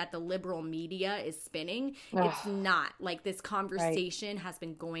something that the liberal media is spinning. It's not. Like, this conversation has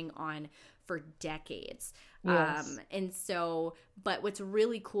been going on for decades. And so, but what's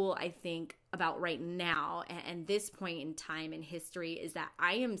really cool, I think, about right now and this point in time in history is that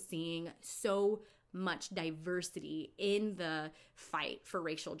I am seeing so much diversity in the fight for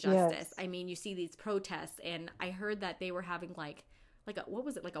racial justice. I mean, you see these protests, and I heard that they were having like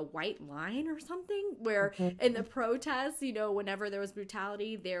a white line or something, where in the protests, you know, whenever there was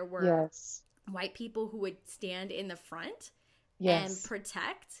brutality, there were white people who would stand in the front and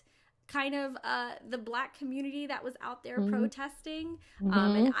protect kind of the Black community that was out there protesting.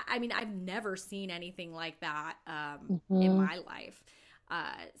 And I mean, I've never seen anything like that in my life.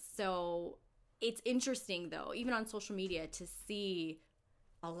 So it's interesting, though, even on social media, to see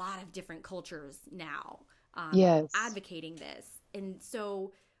a lot of different cultures now Yes. advocating this. And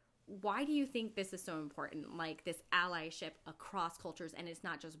so why do you think this is so important, like this allyship across cultures, and it's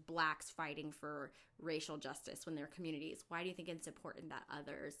not just Blacks fighting for racial justice when they're communities? Why do you think it's important that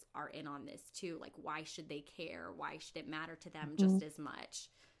others are in on this too? Like, why should they care? Why should it matter to them just as much?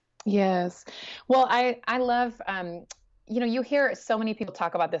 Yes. Well, I love, you hear so many people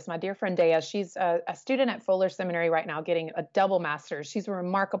talk about this. My dear friend Dea, she's a student at Fuller Seminary right now, getting a double master's. She's a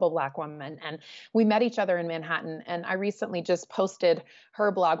remarkable Black woman. And we met each other in Manhattan. And I recently just posted her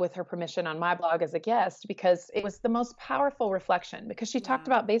blog with her permission on my blog as a guest, because it was the most powerful reflection, because she talked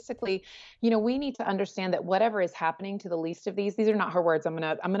about basically, we need to understand that whatever is happening to the least of these are not her words. I'm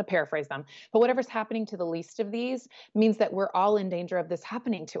going to paraphrase them, but whatever's happening to the least of these means that we're all in danger of this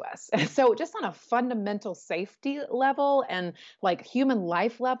happening to us. So just on a fundamental safety level and like human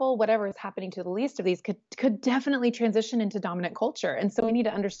life level, whatever is happening to the least of these could definitely transition into dominant culture. And so we need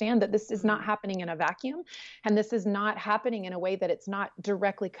to understand that this is not happening in a vacuum, and this is not happening in a way that it's not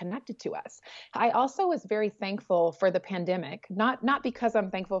directly connected to us. I also was very thankful for the pandemic, not because I'm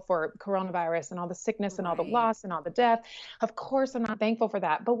thankful for coronavirus and all the sickness and all the loss and all the death. Of course, I'm not thankful for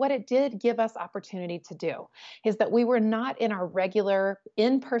that. But what it did give us opportunity to do is that we were not in our regular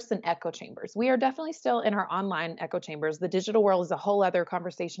in-person echo chambers. We are definitely still in our online echo chambers. The digital world is a whole other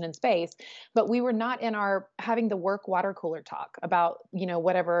conversation in space, but we were not in our having the work water cooler talk about,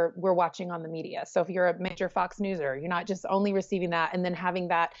 whatever we're watching on the media. So if you're a major Fox Newser, you're not just only receiving that and then having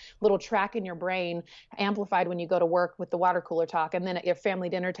that little track in your brain amplified when you go to work with the water cooler talk. And then at your family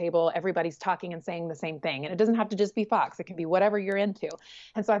dinner table, everybody's talking and saying the same thing. And it doesn't have to just be Fox. It can be whatever you're into.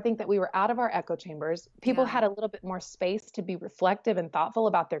 And so I think that we were out of our echo chambers. People had a little bit more space to be reflective and thoughtful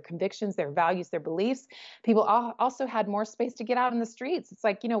about their convictions, their values, their beliefs. People also had more space to get out in the streets. It's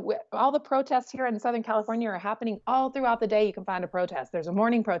like, all the protests here in Southern California are happening all throughout the day. You can find a protest. There's a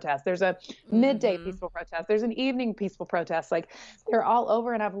morning protest. There's a midday peaceful protest. There's an evening peaceful protest. Like, they're all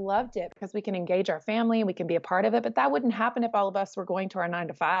over, and I've loved it because we can engage our family and we can be a part of it. But that wouldn't happen if all of us were going to our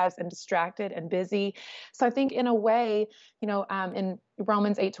 9-to-5s and distracted and busy. So I think in a way, in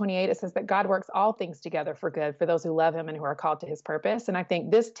Romans 8:28, it says that God works all things together for good for those who love him and who are called to his purpose. And I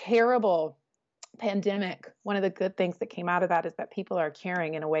think this terrible pandemic, one of the good things that came out of that is that people are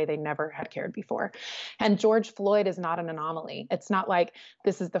caring in a way they never had cared before. And George Floyd is not an anomaly. It's not like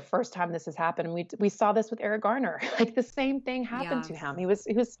this is the first time this has happened. And we saw this with Eric Garner. Like, the same thing happened to him. He was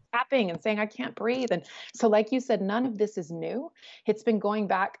tapping and saying, I can't breathe. And so, like you said, none of this is new. It's been going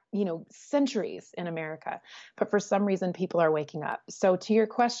back, centuries in America. But for some reason, people are waking up. So to your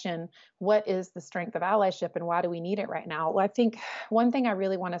question, what is the strength of allyship and why do we need it right now? Well, I think one thing I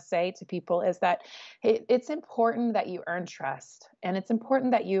really want to say to people is that it's important that you earn trust, and it's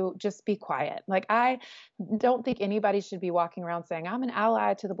important that you just be quiet. Like, I don't think anybody should be walking around saying, I'm an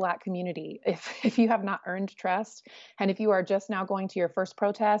ally to the Black community, if you have not earned trust. And if you are just now going to your first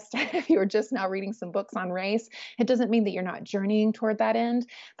protest, if you are just now reading some books on race, it doesn't mean that you're not journeying toward that end,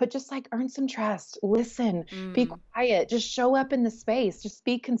 but just like earn some trust, listen, be quiet, just show up in the space, just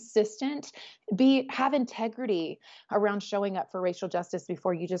be consistent, have integrity around showing up for racial justice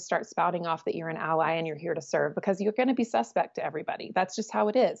before you just start spouting off that you're an ally and you're here to serve, because you're going to be suspect to everybody. That's just how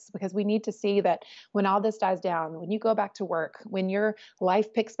it is, because we need to see that when all this dies down, when you go back to work, when your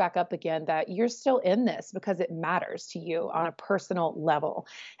life picks back up again, that you're still in this because it matters to you on a personal level.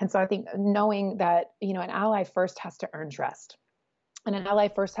 And so I think knowing that, an ally first has to earn trust. And an ally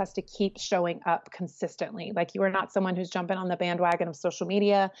first has to keep showing up consistently. Like, you are not someone who's jumping on the bandwagon of social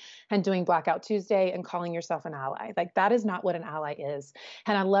media and doing Blackout Tuesday and calling yourself an ally. Like, that is not what an ally is.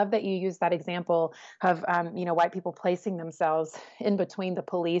 And I love that you use that example of, white people placing themselves in between the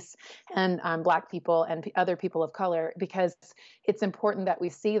police and Black people and other people of color, because it's important that we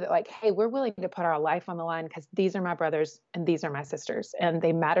see that, like, hey, we're willing to put our life on the line because these are my brothers and these are my sisters, and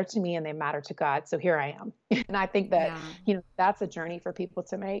they matter to me and they matter to God. So here I am. And I think that, that's a journey for people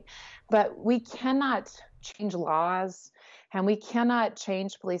to make. But we cannot change laws, and we cannot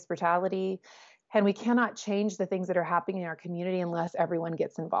change police brutality, and we cannot change the things that are happening in our community unless everyone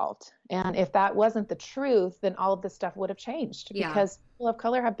gets involved. And if that wasn't the truth, then all of this stuff would have changed, because people of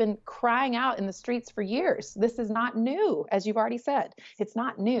color have been crying out in the streets for years. This is not new, as you've already said. It's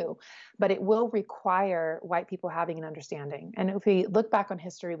not new, but it will require white people having an understanding. And if we look back on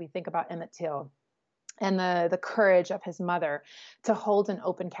history, we think about Emmett Till and the courage of his mother to hold an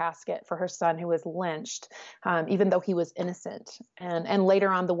open casket for her son who was lynched, even though he was innocent. And later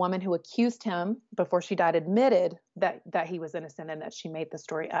on, the woman who accused him before she died admitted that he was innocent and that she made the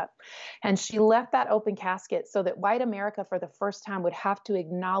story up. And she left that open casket so that white America for the first time would have to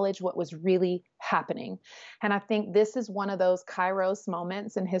acknowledge what was really happening. And I think this is one of those Kairos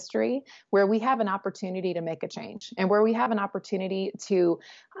moments in history where we have an opportunity to make a change and where we have an opportunity to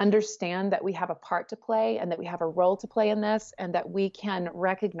understand that we have a part to play and that we have a role to play in this, and that we can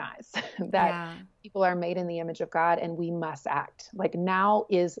recognize that people are made in the image of God and we must act. Like, now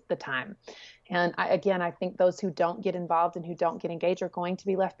is the time. And I think those who don't get involved and who don't get engaged are going to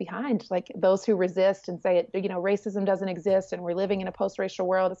be left behind. Like those who resist and say, racism doesn't exist and we're living in a post-racial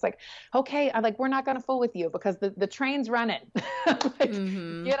world. It's like, okay, we're not going to fool with you because the train's running.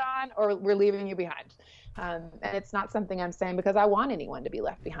 Get on or we're leaving you behind. And it's not something I'm saying because I want anyone to be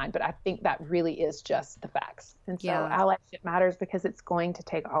left behind, but I think that really is just the facts. And so allyship matters because it's going to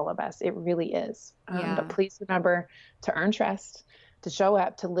take all of us. It really is. But please remember to earn trust, to show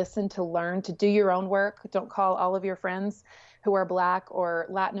up, to listen, to learn, to do your own work. Don't call all of your friends who are Black or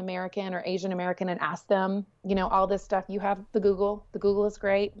Latin American or Asian American and ask them, all this stuff. You have the Google. The Google is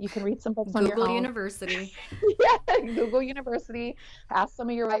great. You can read some books on your own. Google University. Google University. Ask some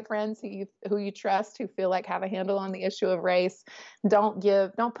of your white friends who you trust, who feel like have a handle on the issue of race. Don't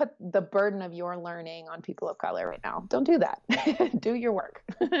put the burden of your learning on people of color right now. Don't do that. Do your work.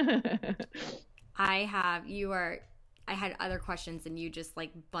 I had other questions and you just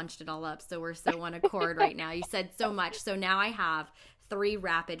bunched it all up. So we're so on accord right now. You said so much. So now I have 3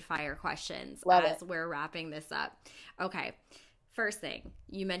 rapid fire questions we're wrapping this up. Okay. First thing,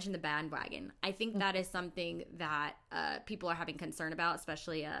 you mentioned the bandwagon. I think that is something that people are having concern about,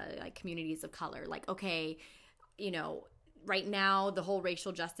 especially communities of color. Right now, the whole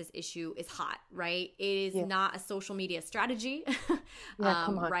racial justice issue is hot, right? It is not a social media strategy,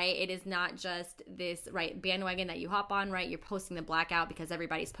 right? It is not just this, bandwagon that you hop on, right? You're posting the blackout because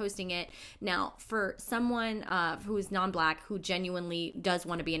everybody's posting it. Now, for someone who is non-Black, who genuinely does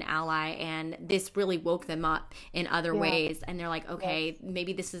want to be an ally, and this really woke them up in other ways, and they're like, okay,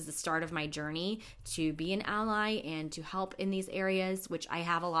 maybe this is the start of my journey to be an ally and to help in these areas, which I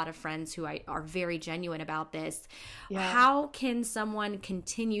have a lot of friends who are very genuine about this. How can someone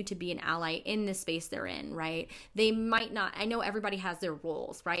continue to be an ally in the space they're in, right? They might not, I know everybody has their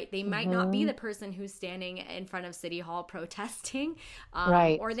roles, right? They might not be the person who's standing in front of City Hall protesting,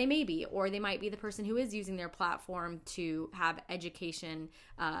 or they may be, or they might be the person who is using their platform to have education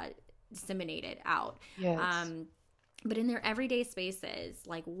disseminated out. But in their everyday spaces,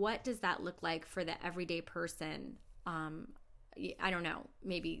 what does that look like for the everyday person? I don't know,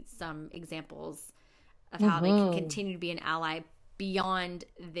 maybe some examples of how they can continue to be an ally beyond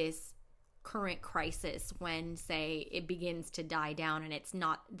this current crisis when, say, it begins to die down and it's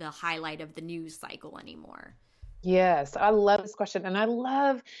not the highlight of the news cycle anymore. Yes, I love this question. And I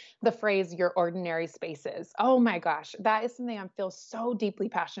love the phrase, your ordinary spaces. Oh my gosh, that is something I feel so deeply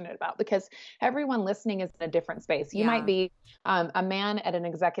passionate about because everyone listening is in a different space. You might be a man at an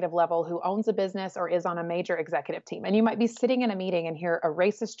executive level who owns a business or is on a major executive team. And you might be sitting in a meeting and hear a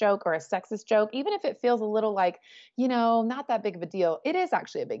racist joke or a sexist joke, even if it feels a little not that big of a deal. It is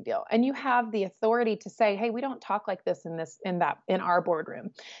actually a big deal. And you have the authority to say, hey, we don't talk like this in our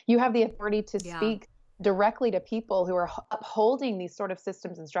boardroom. You have the authority to speak directly to people who are upholding these sort of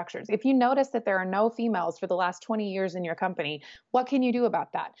systems and structures. If you notice that there are no females for the last 20 years in your company, what can you do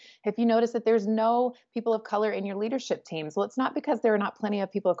about that? If you notice that there's no people of color in your leadership teams, well, it's not because there are not plenty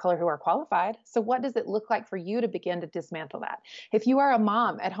of people of color who are qualified. So what does it look like for you to begin to dismantle that? If you are a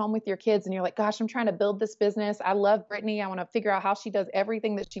mom at home with your kids and you're like, gosh, I'm trying to build this business. I love Brittany. I want to figure out how she does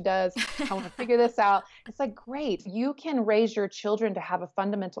everything that she does. I want to figure this out. It's great. You can raise your children to have a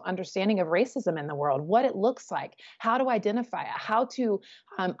fundamental understanding of racism in the world, what it looks like, how to identify it, how to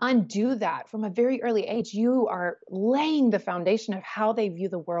undo that from a very early age. You are laying the foundation of how they view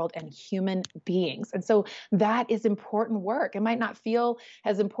the world and human beings. And so that is important work. It might not feel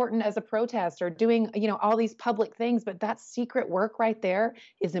as important as a protest or doing, all these public things, but that secret work right there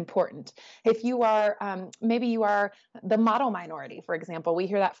is important. If you are, maybe you are the model minority, for example, we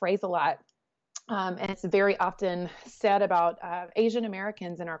hear that phrase a lot. And it's very often said about Asian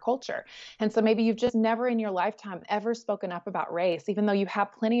Americans in our culture. And so maybe you've just never in your lifetime ever spoken up about race, even though you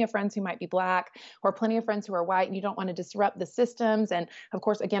have plenty of friends who might be Black or plenty of friends who are white, and you don't want to disrupt the systems. And of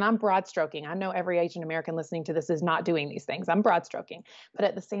course, again, I'm broad stroking. I know every Asian American listening to this is not doing these things. I'm broad stroking. But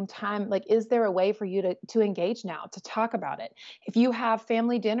at the same time, is there a way for you to engage now, to talk about it? If you have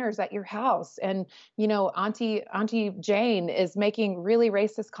family dinners at your house and, Auntie Jane is making really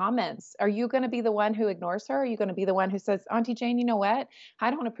racist comments, are you going to be be the one who ignores her? Or are you going to be the one who says, Auntie Jane, you know what?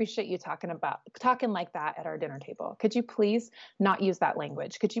 I don't appreciate you talking like that at our dinner table. Could you please not use that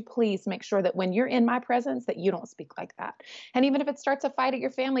language? Could you please make sure that when you're in my presence that you don't speak like that? And even if it starts a fight at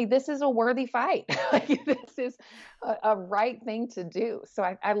your family, this is a worthy fight. Like, this is a right thing to do. So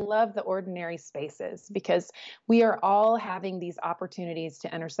I love the ordinary spaces, because we are all having these opportunities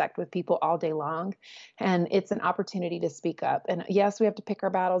to intersect with people all day long. And it's an opportunity to speak up. And yes, we have to pick our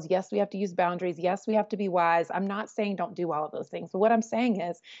battles. Yes, we have to use boundaries. Yes, we have to be wise. I'm not saying don't do all of those things. But what I'm saying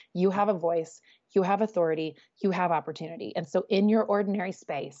is you have a voice, you have authority, you have opportunity. And so in your ordinary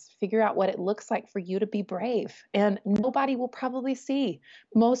space, figure out what it looks like for you to be brave. And nobody will probably see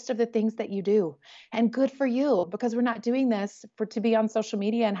most of the things that you do. And good for you, because we're not doing this to be on social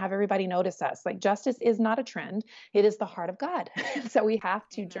media and have everybody notice us. Like, justice is not a trend. It is the heart of God. So we have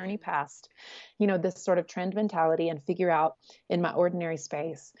to journey past, this sort of trend mentality and figure out, in my ordinary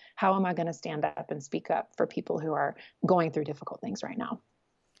space, how am I going to stand up and speak up for people who are going through difficult things right now?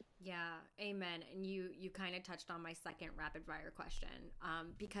 Yeah, amen. And you kind of touched on my second rapid fire question,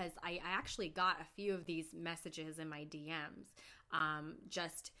 because I actually got a few of these messages in my DMs,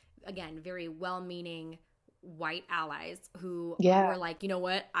 just, again, very well-meaning white allies who were like, you know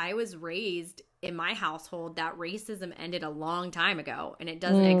what, I was raised in my household that racism ended a long time ago and it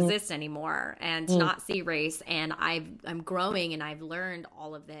doesn't exist anymore, and to not see race. And I'm growing and I've learned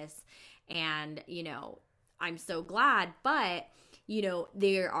all of this, and, I'm so glad, but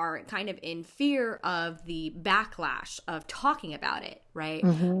they are kind of in fear of the backlash of talking about it, right?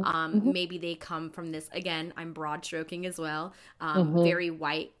 Maybe they come from this, again, I'm broad stroking as well, very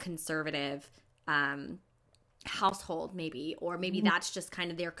white, conservative household maybe, or maybe that's just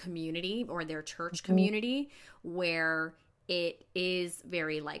kind of their community or their church community, where it is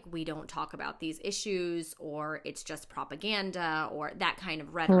very like, we don't talk about these issues, or it's just propaganda, or that kind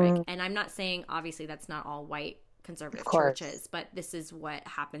of rhetoric. And I'm not saying, obviously, that's not all white conservative churches, but this is what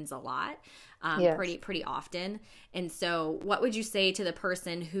happens a lot, pretty often. And so what would you say to the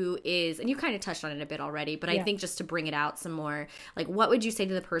person who is, and you kind of touched on it a bit already, but I think just to bring it out some more, like, what would you say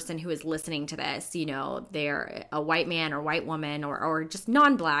to the person who is listening to this, they're a white man or white woman or just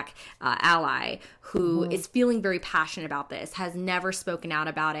non-Black ally who is feeling very passionate about this, has never spoken out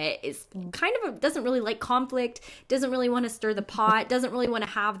about it, is kind of doesn't really like conflict, doesn't really want to stir the pot, doesn't really want to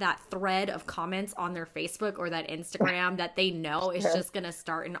have that thread of comments on their Facebook or that Instagram that they know is just going to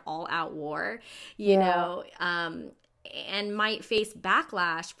start an all-out war, and might face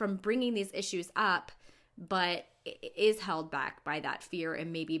backlash from bringing these issues up, but is held back by that fear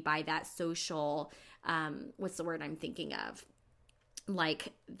and maybe by that social, what's the word I'm thinking of?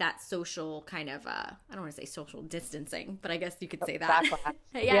 Like that social kind of, I don't want to say social distancing, but I guess you could say that.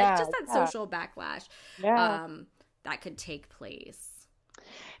 Just that social backlash that could take place.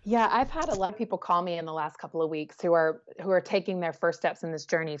 Yeah, I've had a lot of people call me in the last couple of weeks who are taking their first steps in this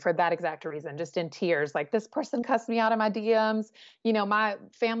journey for that exact reason, just in tears. Like, this person cussed me out of my DMs. My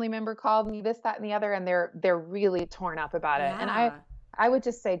family member called me, this, that, and the other, and they're really torn up about it. And I would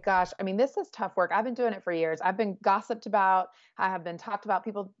just say, gosh, I mean, this is tough work. I've been doing it for years. I've been gossiped about. I have been talked about.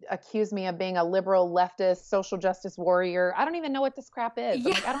 People accuse me of being a liberal, leftist, social justice warrior. I don't even know what this crap is.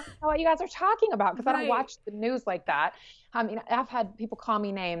 Like, I don't know what you guys are talking about, because I don't watch the news like that. I mean, I've had people call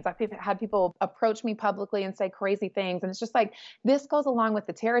me names. I've had people approach me publicly and say crazy things. And it's just like, this goes along with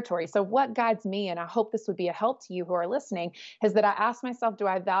the territory. So what guides me, and I hope this would be a help to you who are listening, is that I ask myself, do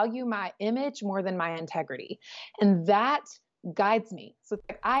I value my image more than my integrity? And that guides me. So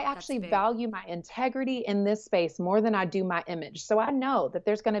I actually value my integrity in this space more than I do my image. So I know that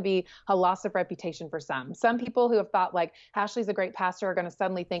there's going to be a loss of reputation for some. Some people who have thought like Ashley's a great pastor are going to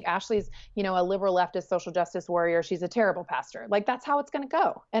suddenly think Ashley's, a liberal leftist social justice warrior. She's a terrible pastor. Like, that's how it's going to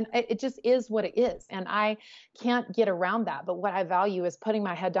go. And it just is what it is. And I can't get around that. But what I value is putting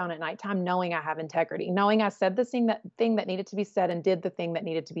my head down at nighttime, knowing I have integrity, knowing I said the thing that needed to be said and did the thing that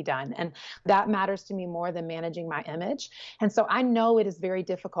needed to be done. And that matters to me more than managing my image. And so I know it is very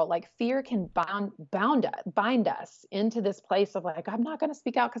difficult. Like, fear can bind us into this place of like, I'm not going to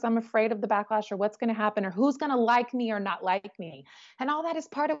speak out because I'm afraid of the backlash or what's going to happen or who's going to like me or not like me. And all that is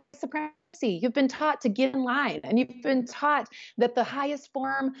part of supremacy. You've been taught to get in line, and you've been taught that the highest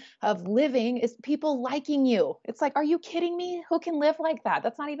form of living is people liking you. It's like, are you kidding me? Who can live like that?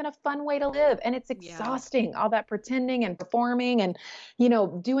 That's not even a fun way to live. And it's exhausting, all that pretending and performing and,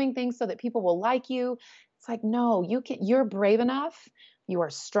 doing things so that people will like you. It's like, no, you're brave enough. You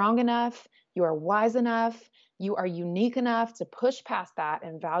are strong enough. You are wise enough. You are unique enough to push past that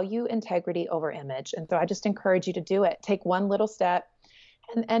and value integrity over image. And so I just encourage you to do it. Take one little step,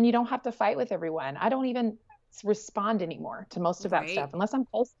 and you don't have to fight with everyone. respond anymore to most of that Right. stuff. Unless I'm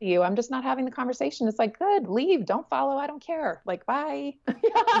close to you, I'm just not having the conversation. It's like, good, leave, don't follow. I don't care. Like, bye.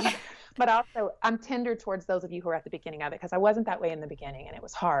 Yeah. But also I'm tender towards those of you who are at the beginning of it, because I wasn't that way in the beginning and it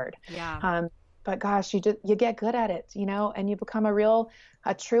was hard. Yeah. But gosh, you get good at it, and you become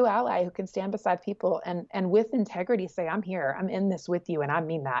a true ally who can stand beside people and with integrity say, I'm here, I'm in this with you. And I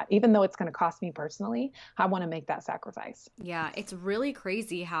mean that, even though it's going to cost me personally, I want to make that sacrifice. Yeah, it's really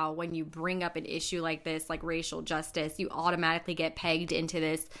crazy how when you bring up an issue like this, like racial justice, you automatically get pegged into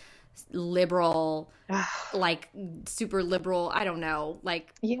this liberal, like super liberal, I don't know,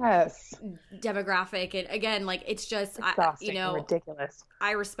 like yes, demographic. And again, like it's just, exhausting and ridiculous.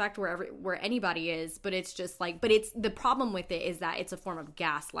 I respect where anybody is, but it's just like, but it's the problem with it is that it's a form of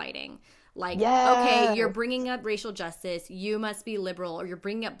gaslighting. Like, okay, you're bringing up racial justice, you must be liberal, or you're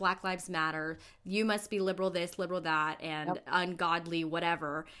bringing up Black Lives Matter, you must be liberal this, liberal that, and ungodly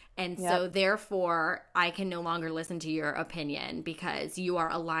whatever. And so therefore, I can no longer listen to your opinion because you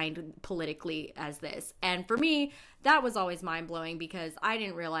are aligned politically as this. And for me, that was always mind-blowing because I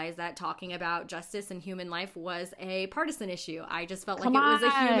didn't realize that talking about justice and human life was a partisan issue. I just felt like it was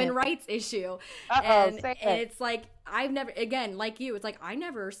a human rights issue. And it's like, I've never, again, like you, it's like I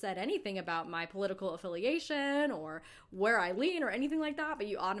never said anything about my political affiliation or where I lean or anything like that, but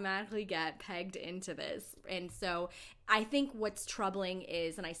you automatically get pegged into this. And so I think what's troubling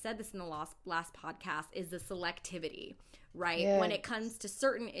is, and I said this in the last podcast, is the selectivity. Right? Yes. When it comes to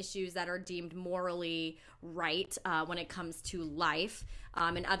certain issues that are deemed morally right, when it comes to life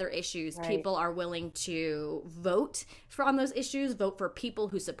and other issues, people are willing to vote on those issues, vote for people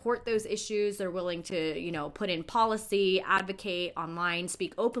who support those issues. They're willing to, put in policy, advocate online,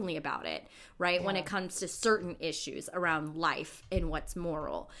 speak openly about it, right? Yeah. When it comes to certain issues around life and what's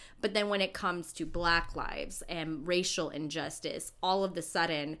moral. But then when it comes to Black lives and racial injustice, all of a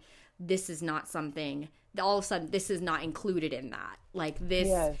sudden, this is not something all of a sudden this is not included in that. Like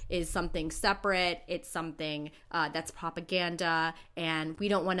this is something separate. It's something that's propaganda, and we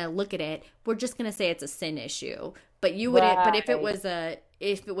don't want to look at it. We're just going to say it's a sin issue. But you wouldn't, but if it was,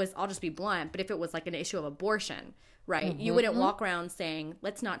 I'll just be blunt, but if it was like an issue of abortion, right? You wouldn't walk around saying,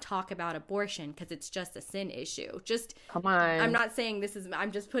 let's not talk about abortion because it's just a sin issue. Just come on. I'm not saying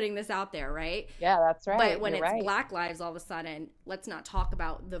I'm just putting this out there, right? Yeah, that's right. But when it's Black lives, all of a sudden, let's not talk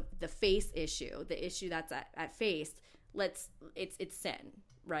about the face issue, the issue that's at face. It's sin,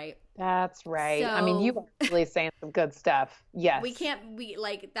 right? That's right. So, I mean, you were really saying some good stuff. Yes. We can't be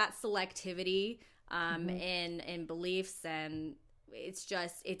like that selectivity in beliefs, and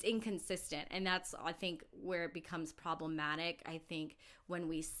it's inconsistent. And that's, I think, where it becomes problematic. I think when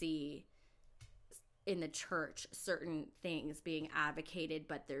we see in the church certain things being advocated,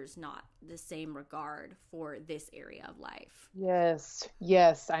 but there's not the same regard for this area of life.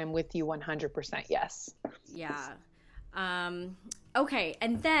 Yes, I'm with you 100%. Yes. Yeah. Okay.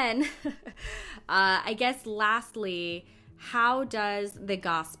 And then I guess lastly, how does the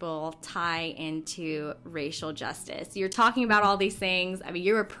gospel tie into racial justice? You're talking about all these things. I mean,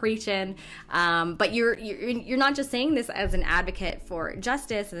 you were preaching, but you're not just saying this as an advocate for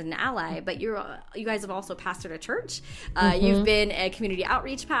justice, as an ally, but you guys have also pastored a church. You've been a community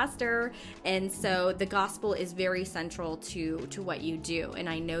outreach pastor, and so the gospel is very central to what you do, and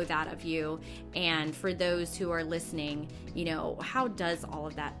I know that of you. And for those who are listening, how does all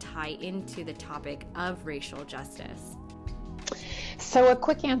of that tie into the topic of racial justice? So a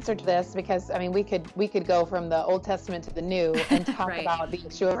quick answer to this, because I mean we could go from the Old Testament to the New and talk about the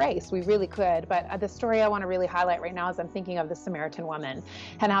issue of race. We really could, but the story I want to really highlight right now is I'm thinking of the Samaritan woman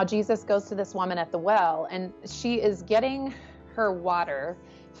and how Jesus goes to this woman at the well, and she is getting her water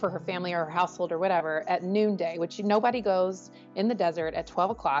for her family or her household or whatever at noonday, which nobody goes in the desert at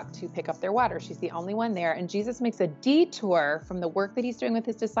 12 o'clock to pick up their water. She's the only one there. And Jesus makes a detour from the work that he's doing with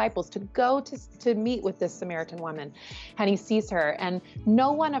his disciples to go to meet with this Samaritan woman. And he sees her, and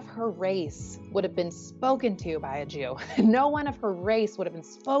no one of her race would have been spoken to by a Jew. No one of her race would have been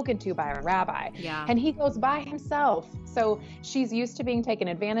spoken to by a rabbi. Yeah. And he goes by himself. So she's used to being taken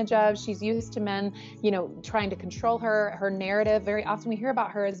advantage of. She's used to men, trying to control her. Her narrative, very often we hear about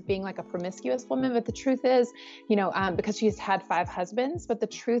her as being like a promiscuous woman, but the truth is, because she's had 5 husbands, but the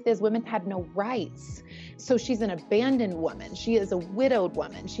truth is women had no rights. So she's an abandoned woman. She is a widowed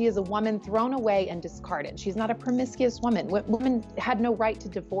woman. She is a woman thrown away and discarded. She's not a promiscuous woman. Women had no right to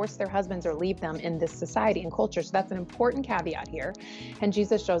divorce their husbands or leave them in this society and culture. So that's an important caveat here. And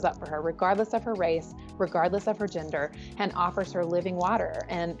Jesus shows up for her, regardless of her race, regardless of her gender, and offers her living water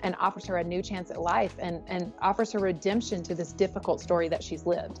and offers her a new chance at life and offers her redemption to this difficult story that she's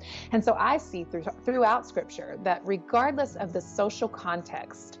lived. And so I see throughout Scripture that regardless of the social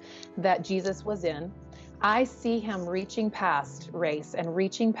context that Jesus was in, I see him reaching past race and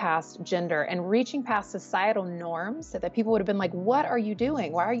reaching past gender and reaching past societal norms so that people would have been like, what are you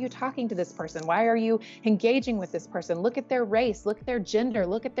doing? Why are you talking to this person? Why are you engaging with this person? Look at their race, look at their gender,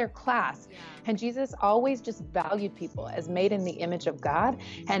 look at their class. Yeah. And Jesus always just valued people as made in the image of God.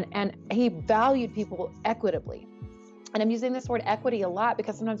 And he valued people equitably. And I'm using this word equity a lot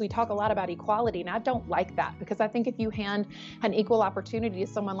because sometimes we talk a lot about equality, and I don't like that, because I think if you hand an equal opportunity to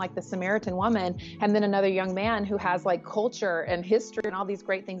someone like the Samaritan woman and then another young man who has like culture and history and all these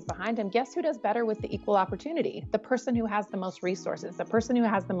great things behind him, guess who does better with the equal opportunity? The person who has the most resources, the person who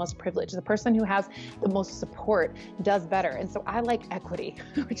has the most privilege, the person who has the most support does better. And so I like equity,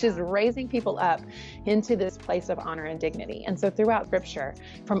 which is raising people up into this place of honor and dignity. And so throughout Scripture,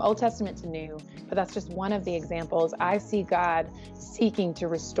 from Old Testament to New, but that's just one of the examples, I see God seeking to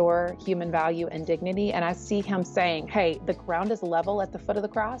restore human value and dignity. And I see him saying, hey, the ground is level at the foot of the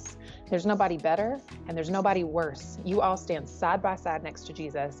cross. There's nobody better and there's nobody worse. You all stand side by side next to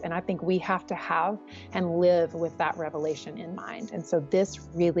Jesus. And I think we have to have and live with that revelation in mind. And so this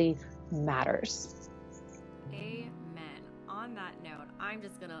really matters. Amen. On that note, I'm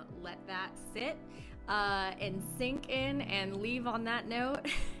just going to let that sit and sink in and leave on that note.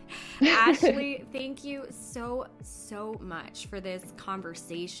 Ashley, thank you so much for this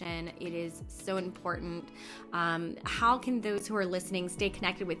conversation. It is so important. How can those who are listening stay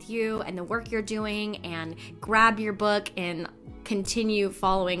connected with you and the work you're doing and grab your book and continue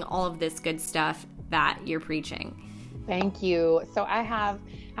following all of this good stuff that you're preaching? Thank you. So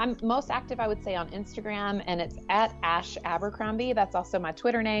I'm most active, I would say, on Instagram, and it's at Ash Abercrombie. That's also my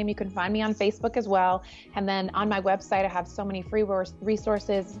Twitter name. You can find me on Facebook as well. And then on my website, I have so many free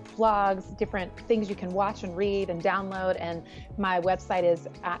resources, blogs, different things you can watch and read and download. And my website is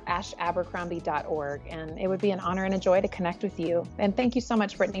ashabercrombie.org. And it would be an honor and a joy to connect with you. And thank you so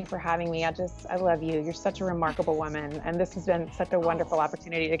much, Brittany, for having me. I love you. You're such a remarkable woman. And this has been such a wonderful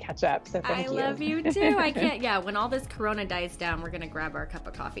opportunity to catch up. So thank you. I love you too. I can't, when all this Corona dies down, we're going to grab our cup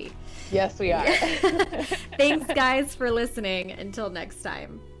of coffee. Yes, we are. Thanks, guys, for listening. Until next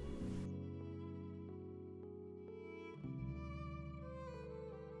time.